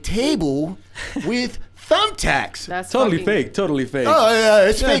on a table with thumbtacks. That's Totally fucking- fake. Totally fake. Oh, yeah,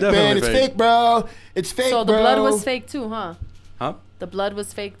 it's Yeah, fake, man. definitely It's fake. fake, bro. It's fake, So the bro. blood was fake too, huh? Huh? The blood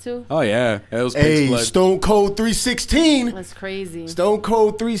was fake too. Oh yeah, it was Pig's Hey, blood. Stone Cold 316. That's crazy. Stone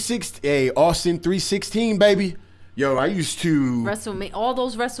Cold 316. Hey, Austin 316, baby. Yo, I used to. All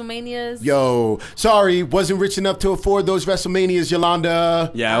those WrestleManias. Yo, sorry, wasn't rich enough to afford those WrestleManias, Yolanda.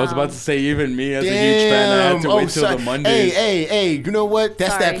 Yeah, I was about to say even me as a huge fan, I had to wait till the Mondays. Hey, you know what?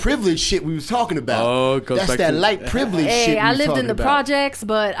 That's Sorry. that privilege shit we was talking about. Oh, it goes that's back that to- light privilege shit Hey, we I was lived in talking the about. projects,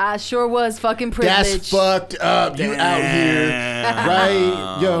 but I sure was fucking privileged. That's fucked up. You out here,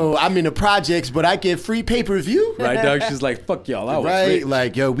 right? Yo, I'm in the projects, but I get free pay-per-view. Right, dog? She's like, fuck y'all. I was Right? rich.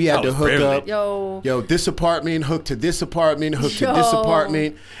 Like, yo, we had I to was hook up. privileged. Yo. This apartment hooked to this apartment, hooked to this Yo.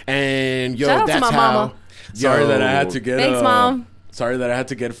 apartment, and yo, Shout out to that's my how. mama. Sorry Yo. that I had to get. Thanks, Mom. Sorry that I had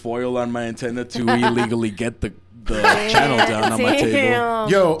to get foil on my antenna to illegally get the channel down on my table. Damn.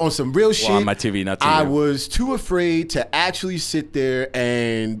 Yo, on some real shit. Well, on my TV, not TV. I was too afraid to actually sit there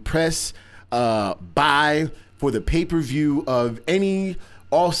and press buy for the pay-per-view of any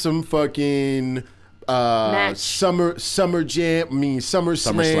awesome fucking Match. summer jam.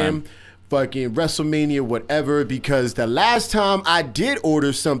 SummerSlam. Fucking WrestleMania, whatever, because the last time I did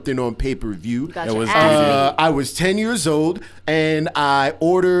order something on pay-per-view, Got It your was ass beat. I was 10 years old and I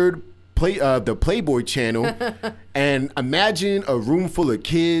ordered the Playboy channel. And imagine a room full of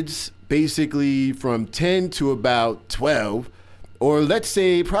kids, basically from 10 to about 12, or let's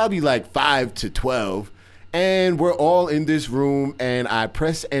say probably like 5 to 12. And we're all in this room and I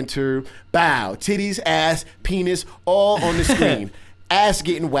press enter, bow, titties, ass, penis, all on the screen. Ass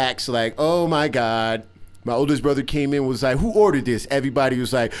getting waxed, like, oh my God. My oldest brother came in, was like, who ordered this? Everybody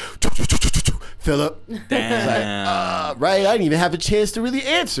was like, Philip. Damn. Right? I didn't even have a chance to really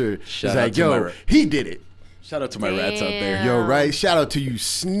answer. Shout It's out like, to my yo, ra- he did it. Shout out to my rats out there. Damn. Yo, right? Shout out to you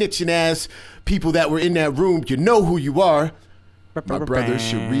snitching ass people that were in that room. You know who you are. My brother,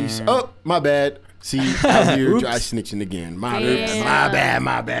 Sharice. Oh, my bad. See, out here dry snitching again. My Damn.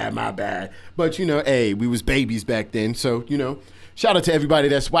 bad. But, you know, hey, we was babies back then. So, you know, shout out to everybody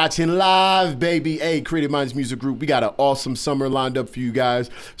that's watching live, baby. Hey, Creative Minds Music Group, we got an awesome summer lined up for you guys.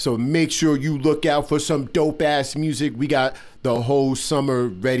 So make sure you look out for some dope-ass music. We got the whole summer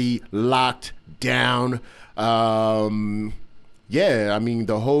ready, locked down. Yeah, I mean,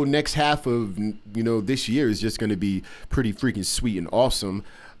 the whole next half of, you know, this year is just going to be pretty freaking sweet and awesome.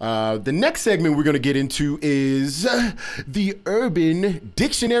 The next segment we're going to get into is the Urban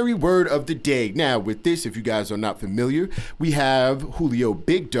Dictionary Word of the Day. Now, with this, if you guys are not familiar, we have Julio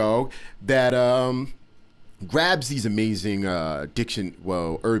Big Dog that grabs these amazing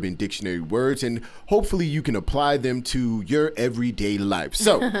urban dictionary words, and hopefully you can apply them to your everyday life.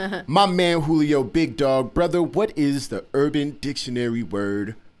 So, my man Julio Big Dog, brother, what is the Urban Dictionary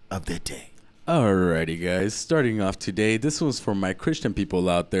Word of the Day? Alrighty, guys. Starting off today, this was for my Christian people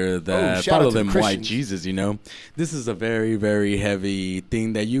out there that shout out follow to the them white Christians. Jesus, you know. This is a very, very heavy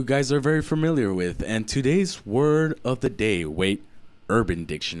thing that you guys are very familiar with. And today's word of the day, Urban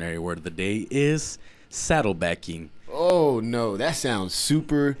Dictionary word of the day is saddlebacking. Oh, no, that sounds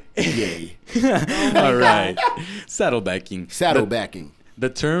super gay. All right. Saddlebacking. Saddlebacking. The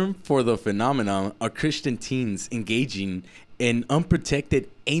term for the phenomenon are Christian teens engaging in unprotected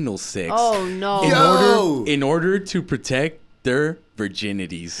anal sex Oh no. Yo! in order to protect their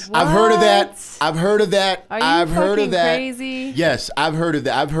virginities. What? I've heard of that. Are you I've heard fucking of that. crazy? Yes, I've heard of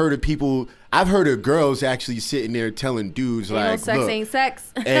that. I've heard of people. I've heard of girls actually sitting there telling dudes Ain't no like, sex "Look, ain't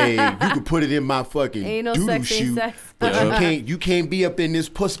sex. hey, you can put it in my fucking Ain't no doo-doo sex, ain't shoe, sex." but Yeah. you can't be up in this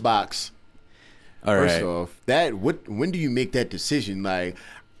puss box." All First right. off, when do you make that decision? Like,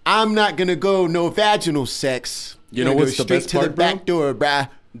 I'm not gonna go no vaginal sex. You I'm know gonna what's go the straight best to part, the back door, bruh.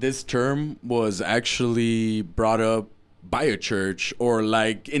 This term was actually brought up by a church, or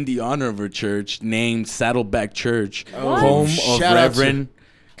like in the honor of a church named Saddleback Church, home of Shout out to-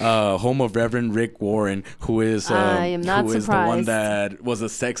 Reverend Rick Warren, who is I am not who is the one surprised. that was a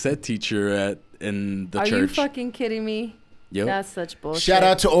sex ed teacher in the Are church. you fucking kidding me? Yep. That's such bullshit. Shout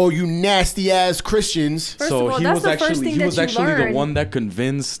out to all you nasty ass Christians. First So of all, he that's was the first actually thing he that was you actually the learn. one that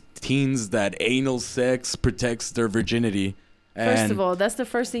convinced teens that anal sex protects their virginity. First And of all, that's the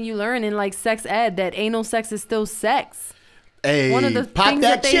first thing you learn in like sex ed, that anal sex is still sex. Hey, One of the pop things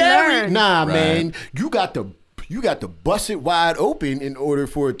that that they cherry. learn. Nah, Right. man, you got to bust it wide open in order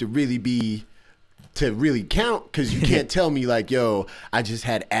for it to really count. Because you can't tell me like, yo, I just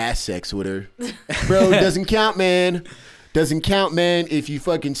had ass sex with her, bro. Doesn't count, man. Doesn't count, man. If you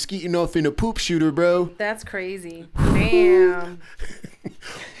fucking skeeting off in a poop shooter, bro. That's crazy. Damn.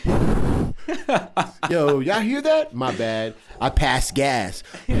 Yo, y'all hear that? My bad. I passed gas.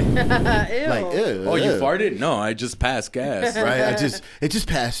 Ew. Like, ew, oh, you ew. farted? No, I just passed gas. Right? It just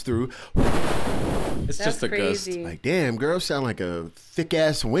passed through. It's That's just a crazy. gust. Like, damn, girl, sound like a thick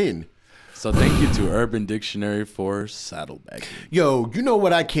ass wind. So thank you to Urban Dictionary for saddlebagging. Yo, you know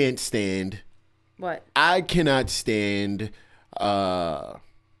what I can't stand? What? I cannot stand. I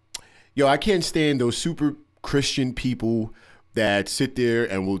can't stand those super Christian people that sit there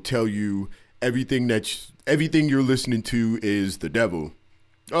and will tell you everything you're listening to is the devil.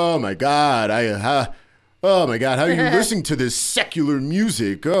 Oh my God! Oh my God! How are you listening to this secular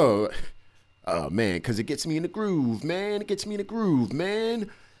music? Oh man, because it gets me in the groove, man. It gets me in the groove, man.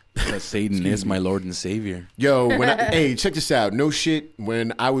 Because Satan is my Lord and Savior. Yo, hey, check this out. No shit.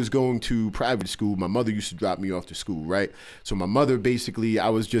 When I was going to private school, my mother used to drop me off to school, right? So my mother, basically, I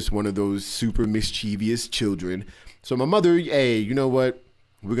was just one of those super mischievous children. So my mother, hey, you know what?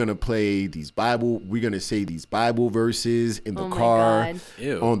 We're going to say these Bible verses in the car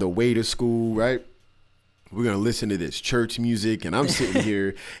on the way to school, right? We're going to listen to this church music, and I'm sitting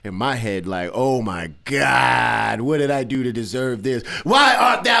here in my head like, oh my God, what did I do to deserve this? Why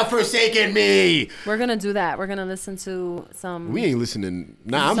art thou forsaken me? We're going to do that. We're going to listen to some... We ain't listening.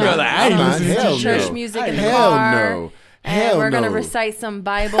 Nah, I'm some- not. I'm not. some Hell church no. music in the Hell car. no. And Hell we're going to no. recite some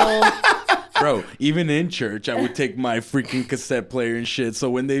Bible. Bro, even in church, I would take my freaking cassette player and shit. So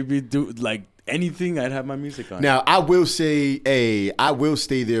when they be like anything, I'd have my music on. Now, I will say, I will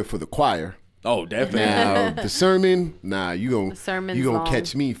stay there for the choir. Oh, definitely. Now, the sermon, nah, you The sermon's gonna long.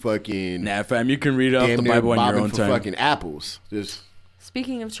 catch me fucking Nah, fam, you can read off damn the near Bible on your bobbing own for time. fucking apples. Just,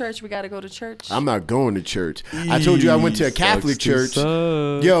 Speaking of church, we got to go to church. I'm not going to church. I told you I went to a Catholic church.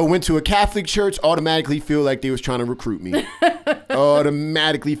 Yo, went to a Catholic church, automatically feel like they was trying to recruit me.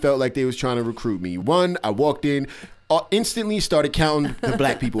 Automatically felt like they was trying to recruit me. One, I walked in, instantly started counting the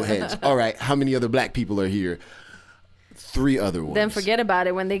black people heads. All right, how many other black people are here? 3 other ones. Then forget about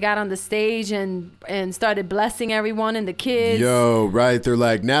it when they got on the stage and started blessing everyone and the kids. Yo, right. They're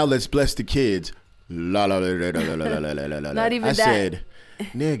like, now let's bless the kids. La la la la la la la la la. Not even I that. said,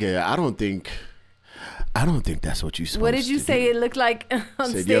 nigga, I don't think that's what you supposed to do. What did you say it looked like on I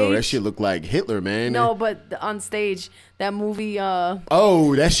said, stage? yo, that shit looked like Hitler, man. No, but on stage, that movie.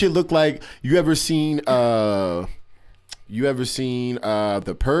 Oh, that shit looked like, you ever seen The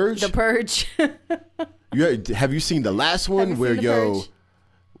Purge? The Purge. Have you seen the last one Have you where seen The Purge?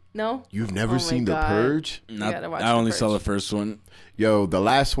 No. You've Oh never my seen The God. Purge? gotta watch I The only Purge. saw the first one. Yo, the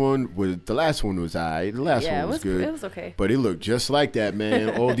last one was alright. The last Yeah, one was good. It was okay. But it looked just like that, man.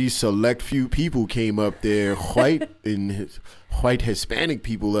 All these select few people came up there, white Hispanic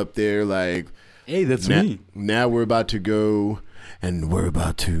people up there, like, Hey, that's now, me. now we're about to go and we're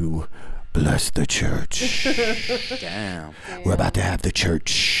about to bless the church. Damn. We're about to have the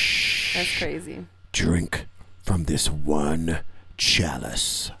church That's crazy. drink from this one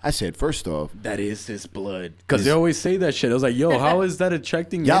chalice. I said, first off, That is his blood. Because they always say that shit. I was like, yo, how is that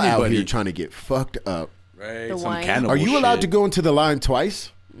attracting y'all out anybody? here trying to get fucked up. Right? The Some wine. cannibal Are you allowed shit. to go into the line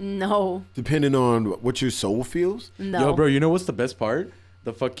twice, No. depending on what your soul feels? No. Yo, bro, you know what's the best part?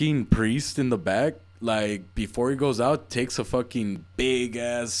 The fucking priest in the back, like, before he goes out, takes a fucking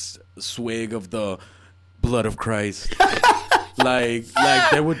big-ass swig of the blood of Christ. like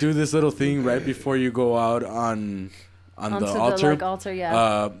they would do this little thing right before you go out on Onto the altar. altar,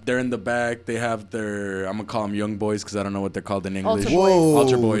 yeah. They're in the back. They have their, I'm going to call them young boys because I don't know what they're called in English. Altar Whoa,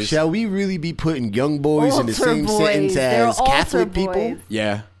 Altar boys. shall we really be putting young boys in the Altar same boys. sentence They're as altar Catholic boys. people?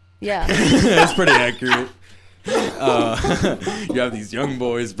 Yeah. Yeah. That's pretty accurate. You have these young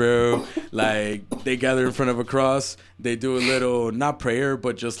boys, bro. Like, they gather in front of a cross. They do a little, not prayer,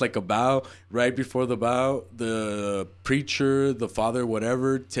 but just like a bow. Right before the bow, the preacher, the father,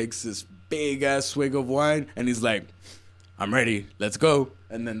 whatever, takes this big ass swig of wine and he's like, I'm ready. Let's go.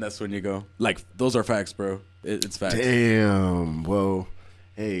 And then that's when you go. Like, those are facts, bro. It's facts. Damn. Well,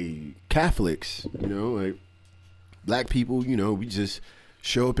 hey, Catholics, like black people, we just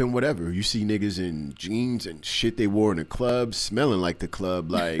show up in whatever. You see niggas in jeans and shit they wore in the club, smelling like the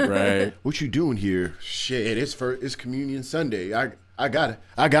club. Like, Right. What you doing here? Shit, it's Communion Sunday. I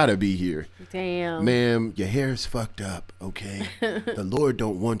gotta be here. Damn. Ma'am, your hair is fucked up, okay? The Lord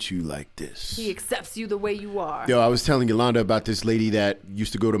don't want you like this. He accepts you the way you are. Yo, I was telling Yolanda about this lady that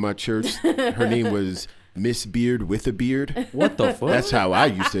used to go to my church. Her name was Miss Beard with a beard. What the fuck? That's how I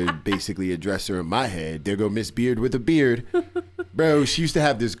used to basically address her in my head. There go Miss Beard with a beard. Bro, she used to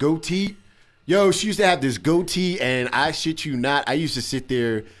have this goatee. And I shit you not, I used to sit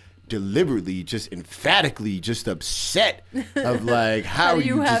there deliberately, just emphatically, just upset of like, how do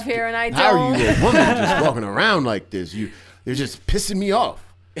you have just, hair and I how don't? are you a woman just walking around like this? They're just pissing me off.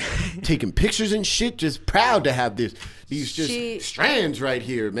 Taking pictures and shit, just proud to have these just strands right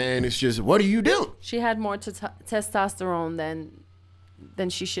here, man. It's just, what are you doing? She had more testosterone than than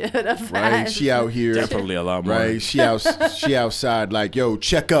she should have. Right? had. She out here. Definitely a lot more. Right? She outside like, yo,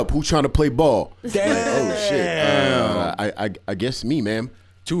 check up. Who trying to play ball? Like, oh, shit. I guess me, ma'am.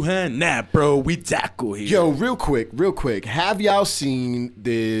 Two-hand nap, bro. We tackle here. Yo, real quick. Have y'all seen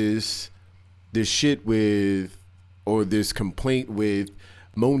this shit with, or this complaint with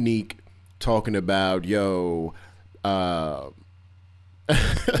Monique talking about, Yeah,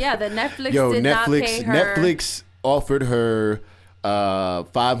 that Netflix did not pay her. Netflix offered her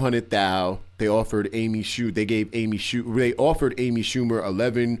 $500,000. They offered Amy Schumer. They offered Amy Schumer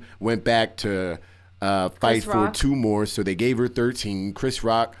 11. Went back to fight for 2 more. So they gave her 13. Chris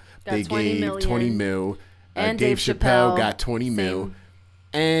Rock they gave 20 mil. And Dave Dave Chappelle Chappelle, got 20 mil. same.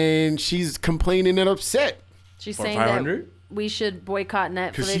 And she's complaining and upset. She's For saying 500? that we should boycott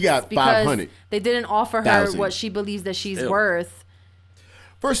Netflix Because she got because 500. they didn't offer her 1,000. what she believes that she's Ew. worth.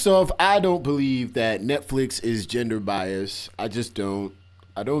 First off, I don't believe that Netflix is gender biased. I just don't.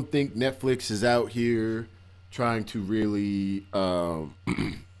 I don't think Netflix is out here trying to really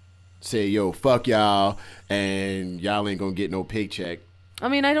say, yo, fuck y'all, and y'all ain't gonna get no paycheck. I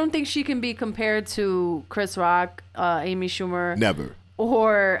mean, I don't think she can be compared to Chris Rock, Amy Schumer, Never.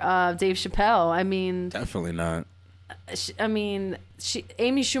 or Dave Chappelle. I mean, Definitely not. Amy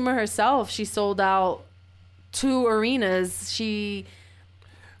Schumer herself, she sold out 2 arenas. She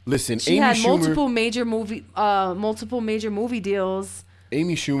Listen, had multiple major movie deals.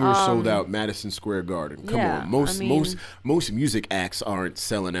 Amy Schumer sold out Madison Square Garden. Come yeah, on, most music acts aren't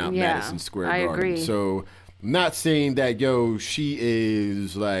selling out Yeah, Madison Square I Garden. agree. So, I'm not saying that she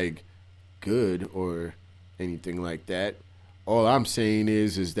is like good or anything like that. All I'm saying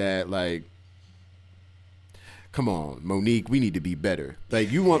is that like, come on, Monique, we need to be better.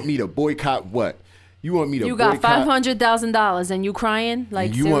 Like, you want me to boycott what? You want me to boycott? You got $500,000 and you crying?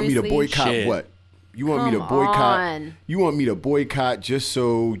 Like, you want me to seriously? boycott Shit. what? You want me to Come boycott? on. You want me to boycott just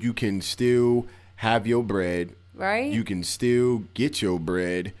so you can still have your bread? Right? You can still get your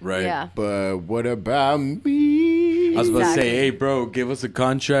bread. Right. Yeah. But what about me? I was about to Exactly. say, hey, bro, give us a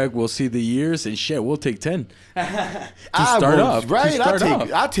contract. We'll see the years, and shit, we'll take 10 to I start will- off. Right? To start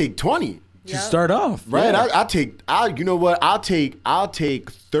off. I take 20. To start off. Right? Yeah. You know what? I'll take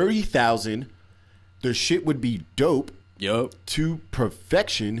 30,000. The shit would be dope Yup. to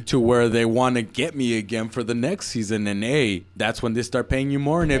perfection. To where they want to get me again for the next season, and hey, that's when they start paying you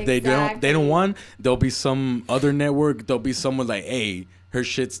more. And if they don't want, there'll be some other network. There'll be someone like, hey, her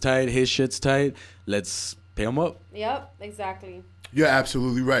shit's tight, his shit's tight. Let's pay them up. Yep, exactly. You're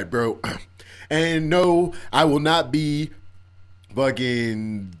absolutely right, bro. And no, I will not be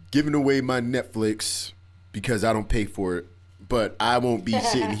fucking giving away my Netflix because I don't pay for it. But I won't be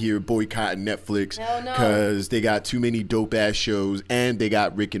sitting here boycotting Netflix Hell no. because they got too many dope ass shows and they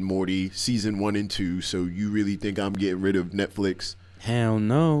got Rick and Morty season 1 and 2. So you really think I'm getting rid of Netflix? Hell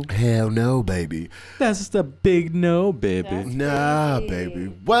no. Hell no, baby. That's the big no, baby. That's Nah, crazy.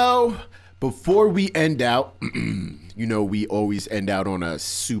 baby. Well, before we end out, you know, we always end out on a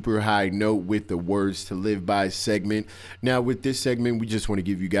super high note with the words to live by segment. Now, with this segment, we just want to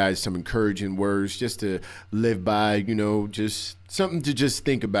give you guys some encouraging words just to live by, you know, just something to just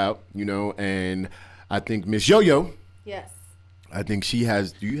think about, you know. And I think Miss Yo-Yo, Yes. I think she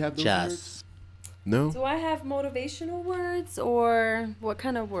has, do you have those words? No? Do I have motivational words or what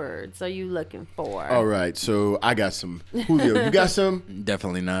kind of words are you looking for? All right, so I got some. Julio, you got some?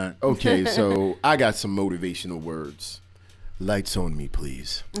 Definitely not. Okay, so I got some motivational words. Lights on me,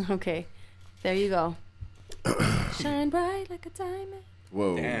 please. Okay. There you go. Shine bright like a diamond.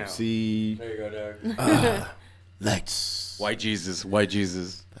 Whoa, Damn. see? There you go, Doug. Lights. Why Jesus? Why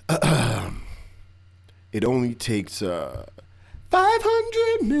Jesus? It only takes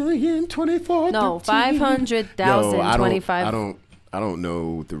 500 million 24. No, 13. 500,000, Yo, 25. I don't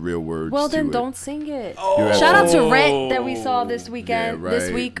know the real words. Well, to then it. don't sing it. You're Shout out to absolutely- Rent that we saw this weekend. Yeah, This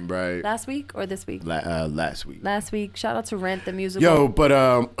right, week. right. Last week or this week? Last week. Last week. Shout out to Rent, the musical. Yo, but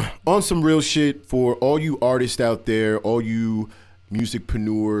on some real shit for all you artists out there, all you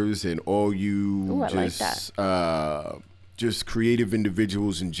musicpreneurs, and all you Ooh, I like that. Just creative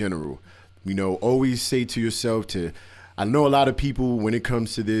individuals in general. You know, always say to yourself I know a lot of people when it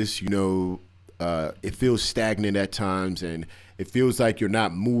comes to this, you know, it feels stagnant at times and it feels like you're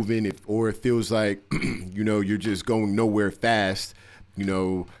not moving or it feels like, you know, you're just going nowhere fast. You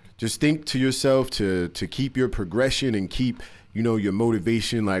know, just think to yourself to keep your progression and keep, you know, your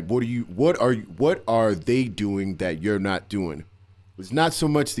motivation. Like, what are they doing that you're not doing? It's not so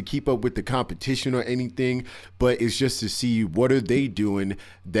much to keep up with the competition or anything, but it's just to see what are they doing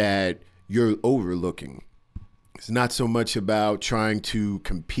that you're overlooking. It's not so much about trying to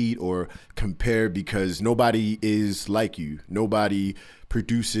compete or compare, because nobody is like you. Nobody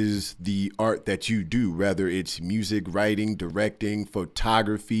produces the art that you do, whether it's music, writing, directing,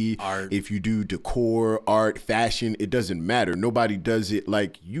 photography, art. If you do decor, art, fashion, it doesn't matter. Nobody does it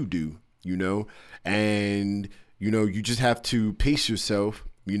like you do, and, you just have to pace yourself,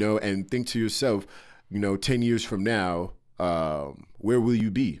 and think to yourself, 10 years from now, where will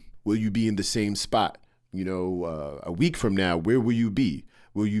you be? Will you be in the same spot? A week from now, where will you be?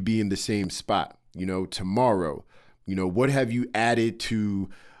 Will you be in the same spot? Tomorrow, what have you added to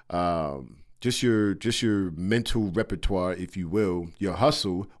just your mental repertoire, if you will, your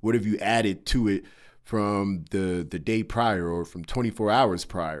hustle? What have you added to it from the day prior or from 24 hours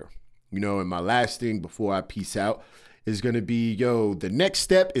prior? And my last thing before I peace out is going to be, the next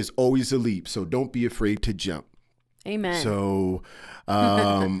step is always a leap. So don't be afraid to jump. Amen. So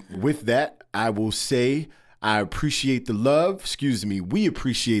with that, I will say I appreciate the love. We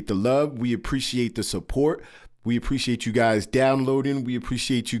appreciate the love. We appreciate the support. We appreciate you guys downloading. We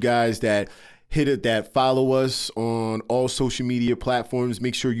appreciate you guys that follow us on all social media platforms.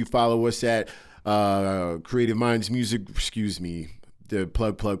 Make sure you follow us at Creative Minds Music. The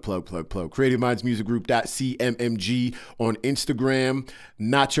plug. Creative Minds Music Group.cmmg on Instagram.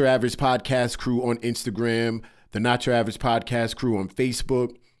 Not Your Average Podcast Crew on Instagram. The Not Your Average Podcast Crew on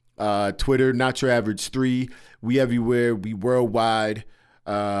Facebook. Twitter, Not Your Average 3. We everywhere. We worldwide.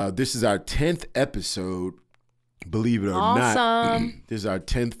 This is our 10th episode. Believe it or not. This is our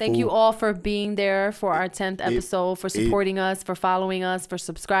 10th. Thank you all for being there for our 10th episode, for supporting us, for following us, for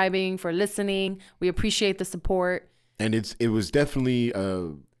subscribing, for listening. We appreciate the support. And it was definitely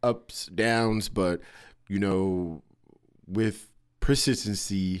ups, downs, but, with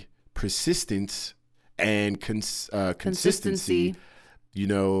persistence and consistency.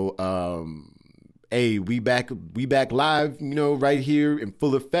 Hey, we back live, right here in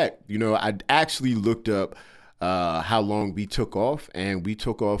full effect. I actually looked up how long we took off, and we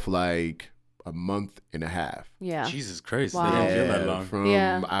took off like a month and a half. Yeah. Jesus Christ. Wow. They didn't feel that long.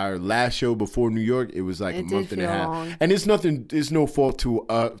 From our last show before New York, it was like a month and a half. Long. And it's no fault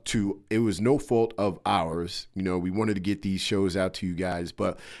it was no fault of ours. We wanted to get these shows out to you guys,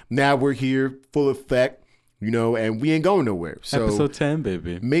 but now we're here full effect. And we ain't going nowhere. So episode 10,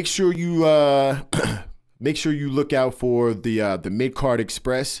 baby. Make sure you look out for the Mid-Card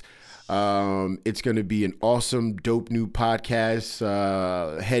Express. It's going to be an awesome, dope new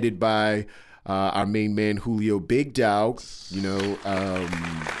podcast headed by our main man Julio Big Dog.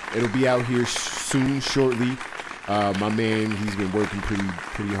 It'll be out here soon, shortly. My man, he's been working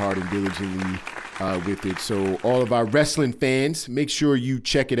pretty hard and diligently with it. So all of our wrestling fans, make sure you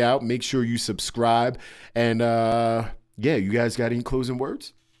check it out. Make sure you subscribe. And you guys got any closing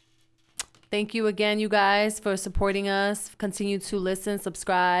words? Thank you again, you guys, for supporting us. Continue to listen,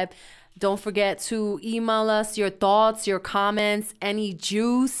 subscribe. Don't forget to email us your thoughts, your comments, any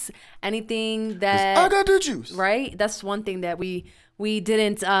juice, anything that... I got the juice. Right? That's one thing that we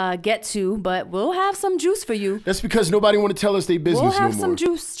didn't get to, but we'll have some juice for you. That's because nobody want to tell us their business no more. We'll have some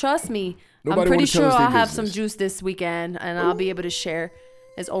juice. Trust me. Nobody I'm pretty sure I'll have business. some juice this weekend, and I'll be able to share.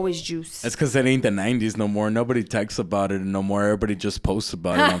 There's always juice. That's because it ain't the 90s no more. Nobody texts about it no more. Everybody just posts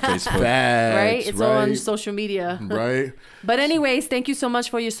about it on Facebook. Facts, right? It's all on social media. Right. But anyways, thank you so much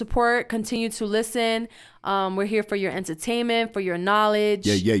for your support. Continue to listen. We're here for your entertainment, for your knowledge.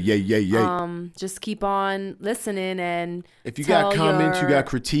 Yeah. Just keep on listening, and if you got comments, you got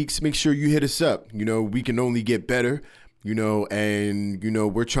critiques, make sure you hit us up. We can only get better, and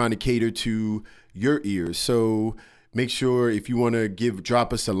we're trying to cater to your ears. So make sure if you want to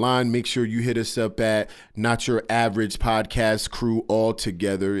drop us a line, make sure you hit us up at Not Your Average Podcast Crew all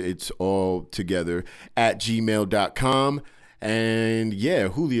together. It's all together at gmail.com. And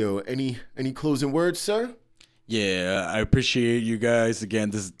Julio, any closing words, sir? Yeah, I appreciate you guys.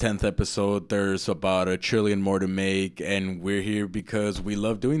 Again, this is the 10th episode. There's about 1 trillion more to make, and we're here because we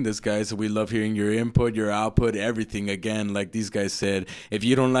love doing this, guys. We love hearing your input, your output, everything. Again, like these guys said, if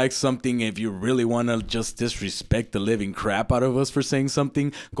you don't like something, if you really want to just disrespect the living crap out of us for saying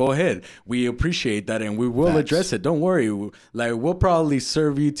something, go ahead. We appreciate that, and we will address it. Don't worry. We'll probably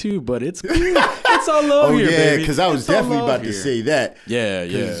serve you too, but it's it's all love here, baby. Because I was definitely about to say that. Yeah.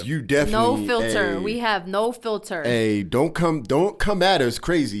 You definitely no filter. We have no filter. Hey, don't come at us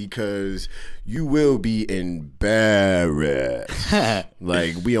crazy, because you will be embarrassed.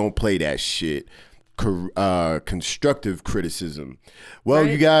 We don't play that shit. Constructive criticism. Well,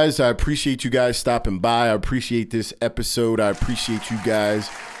 right. You guys, I appreciate you guys stopping by. I appreciate this episode. I appreciate you guys.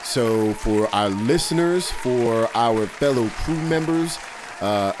 So for our listeners, for our fellow crew members,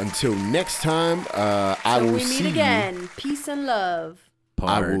 Until next time, I will we see meet you. again. Peace and love.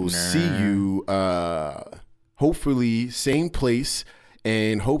 I will see you hopefully same place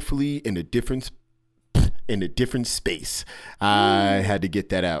and hopefully in a different space. I had to get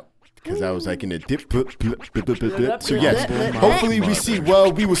that out because I was like in a dip. So yes, hopefully we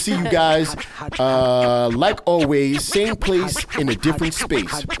will see you guys like always, same place in a different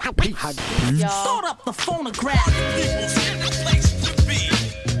space. Peace. Start up the phonograph.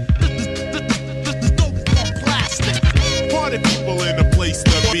 Party people in the place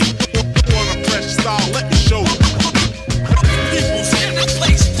to be. On a fresh style, let me show you. People's in the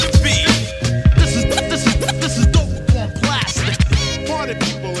place to be. This is dope on plastic. Party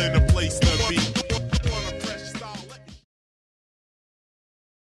people in the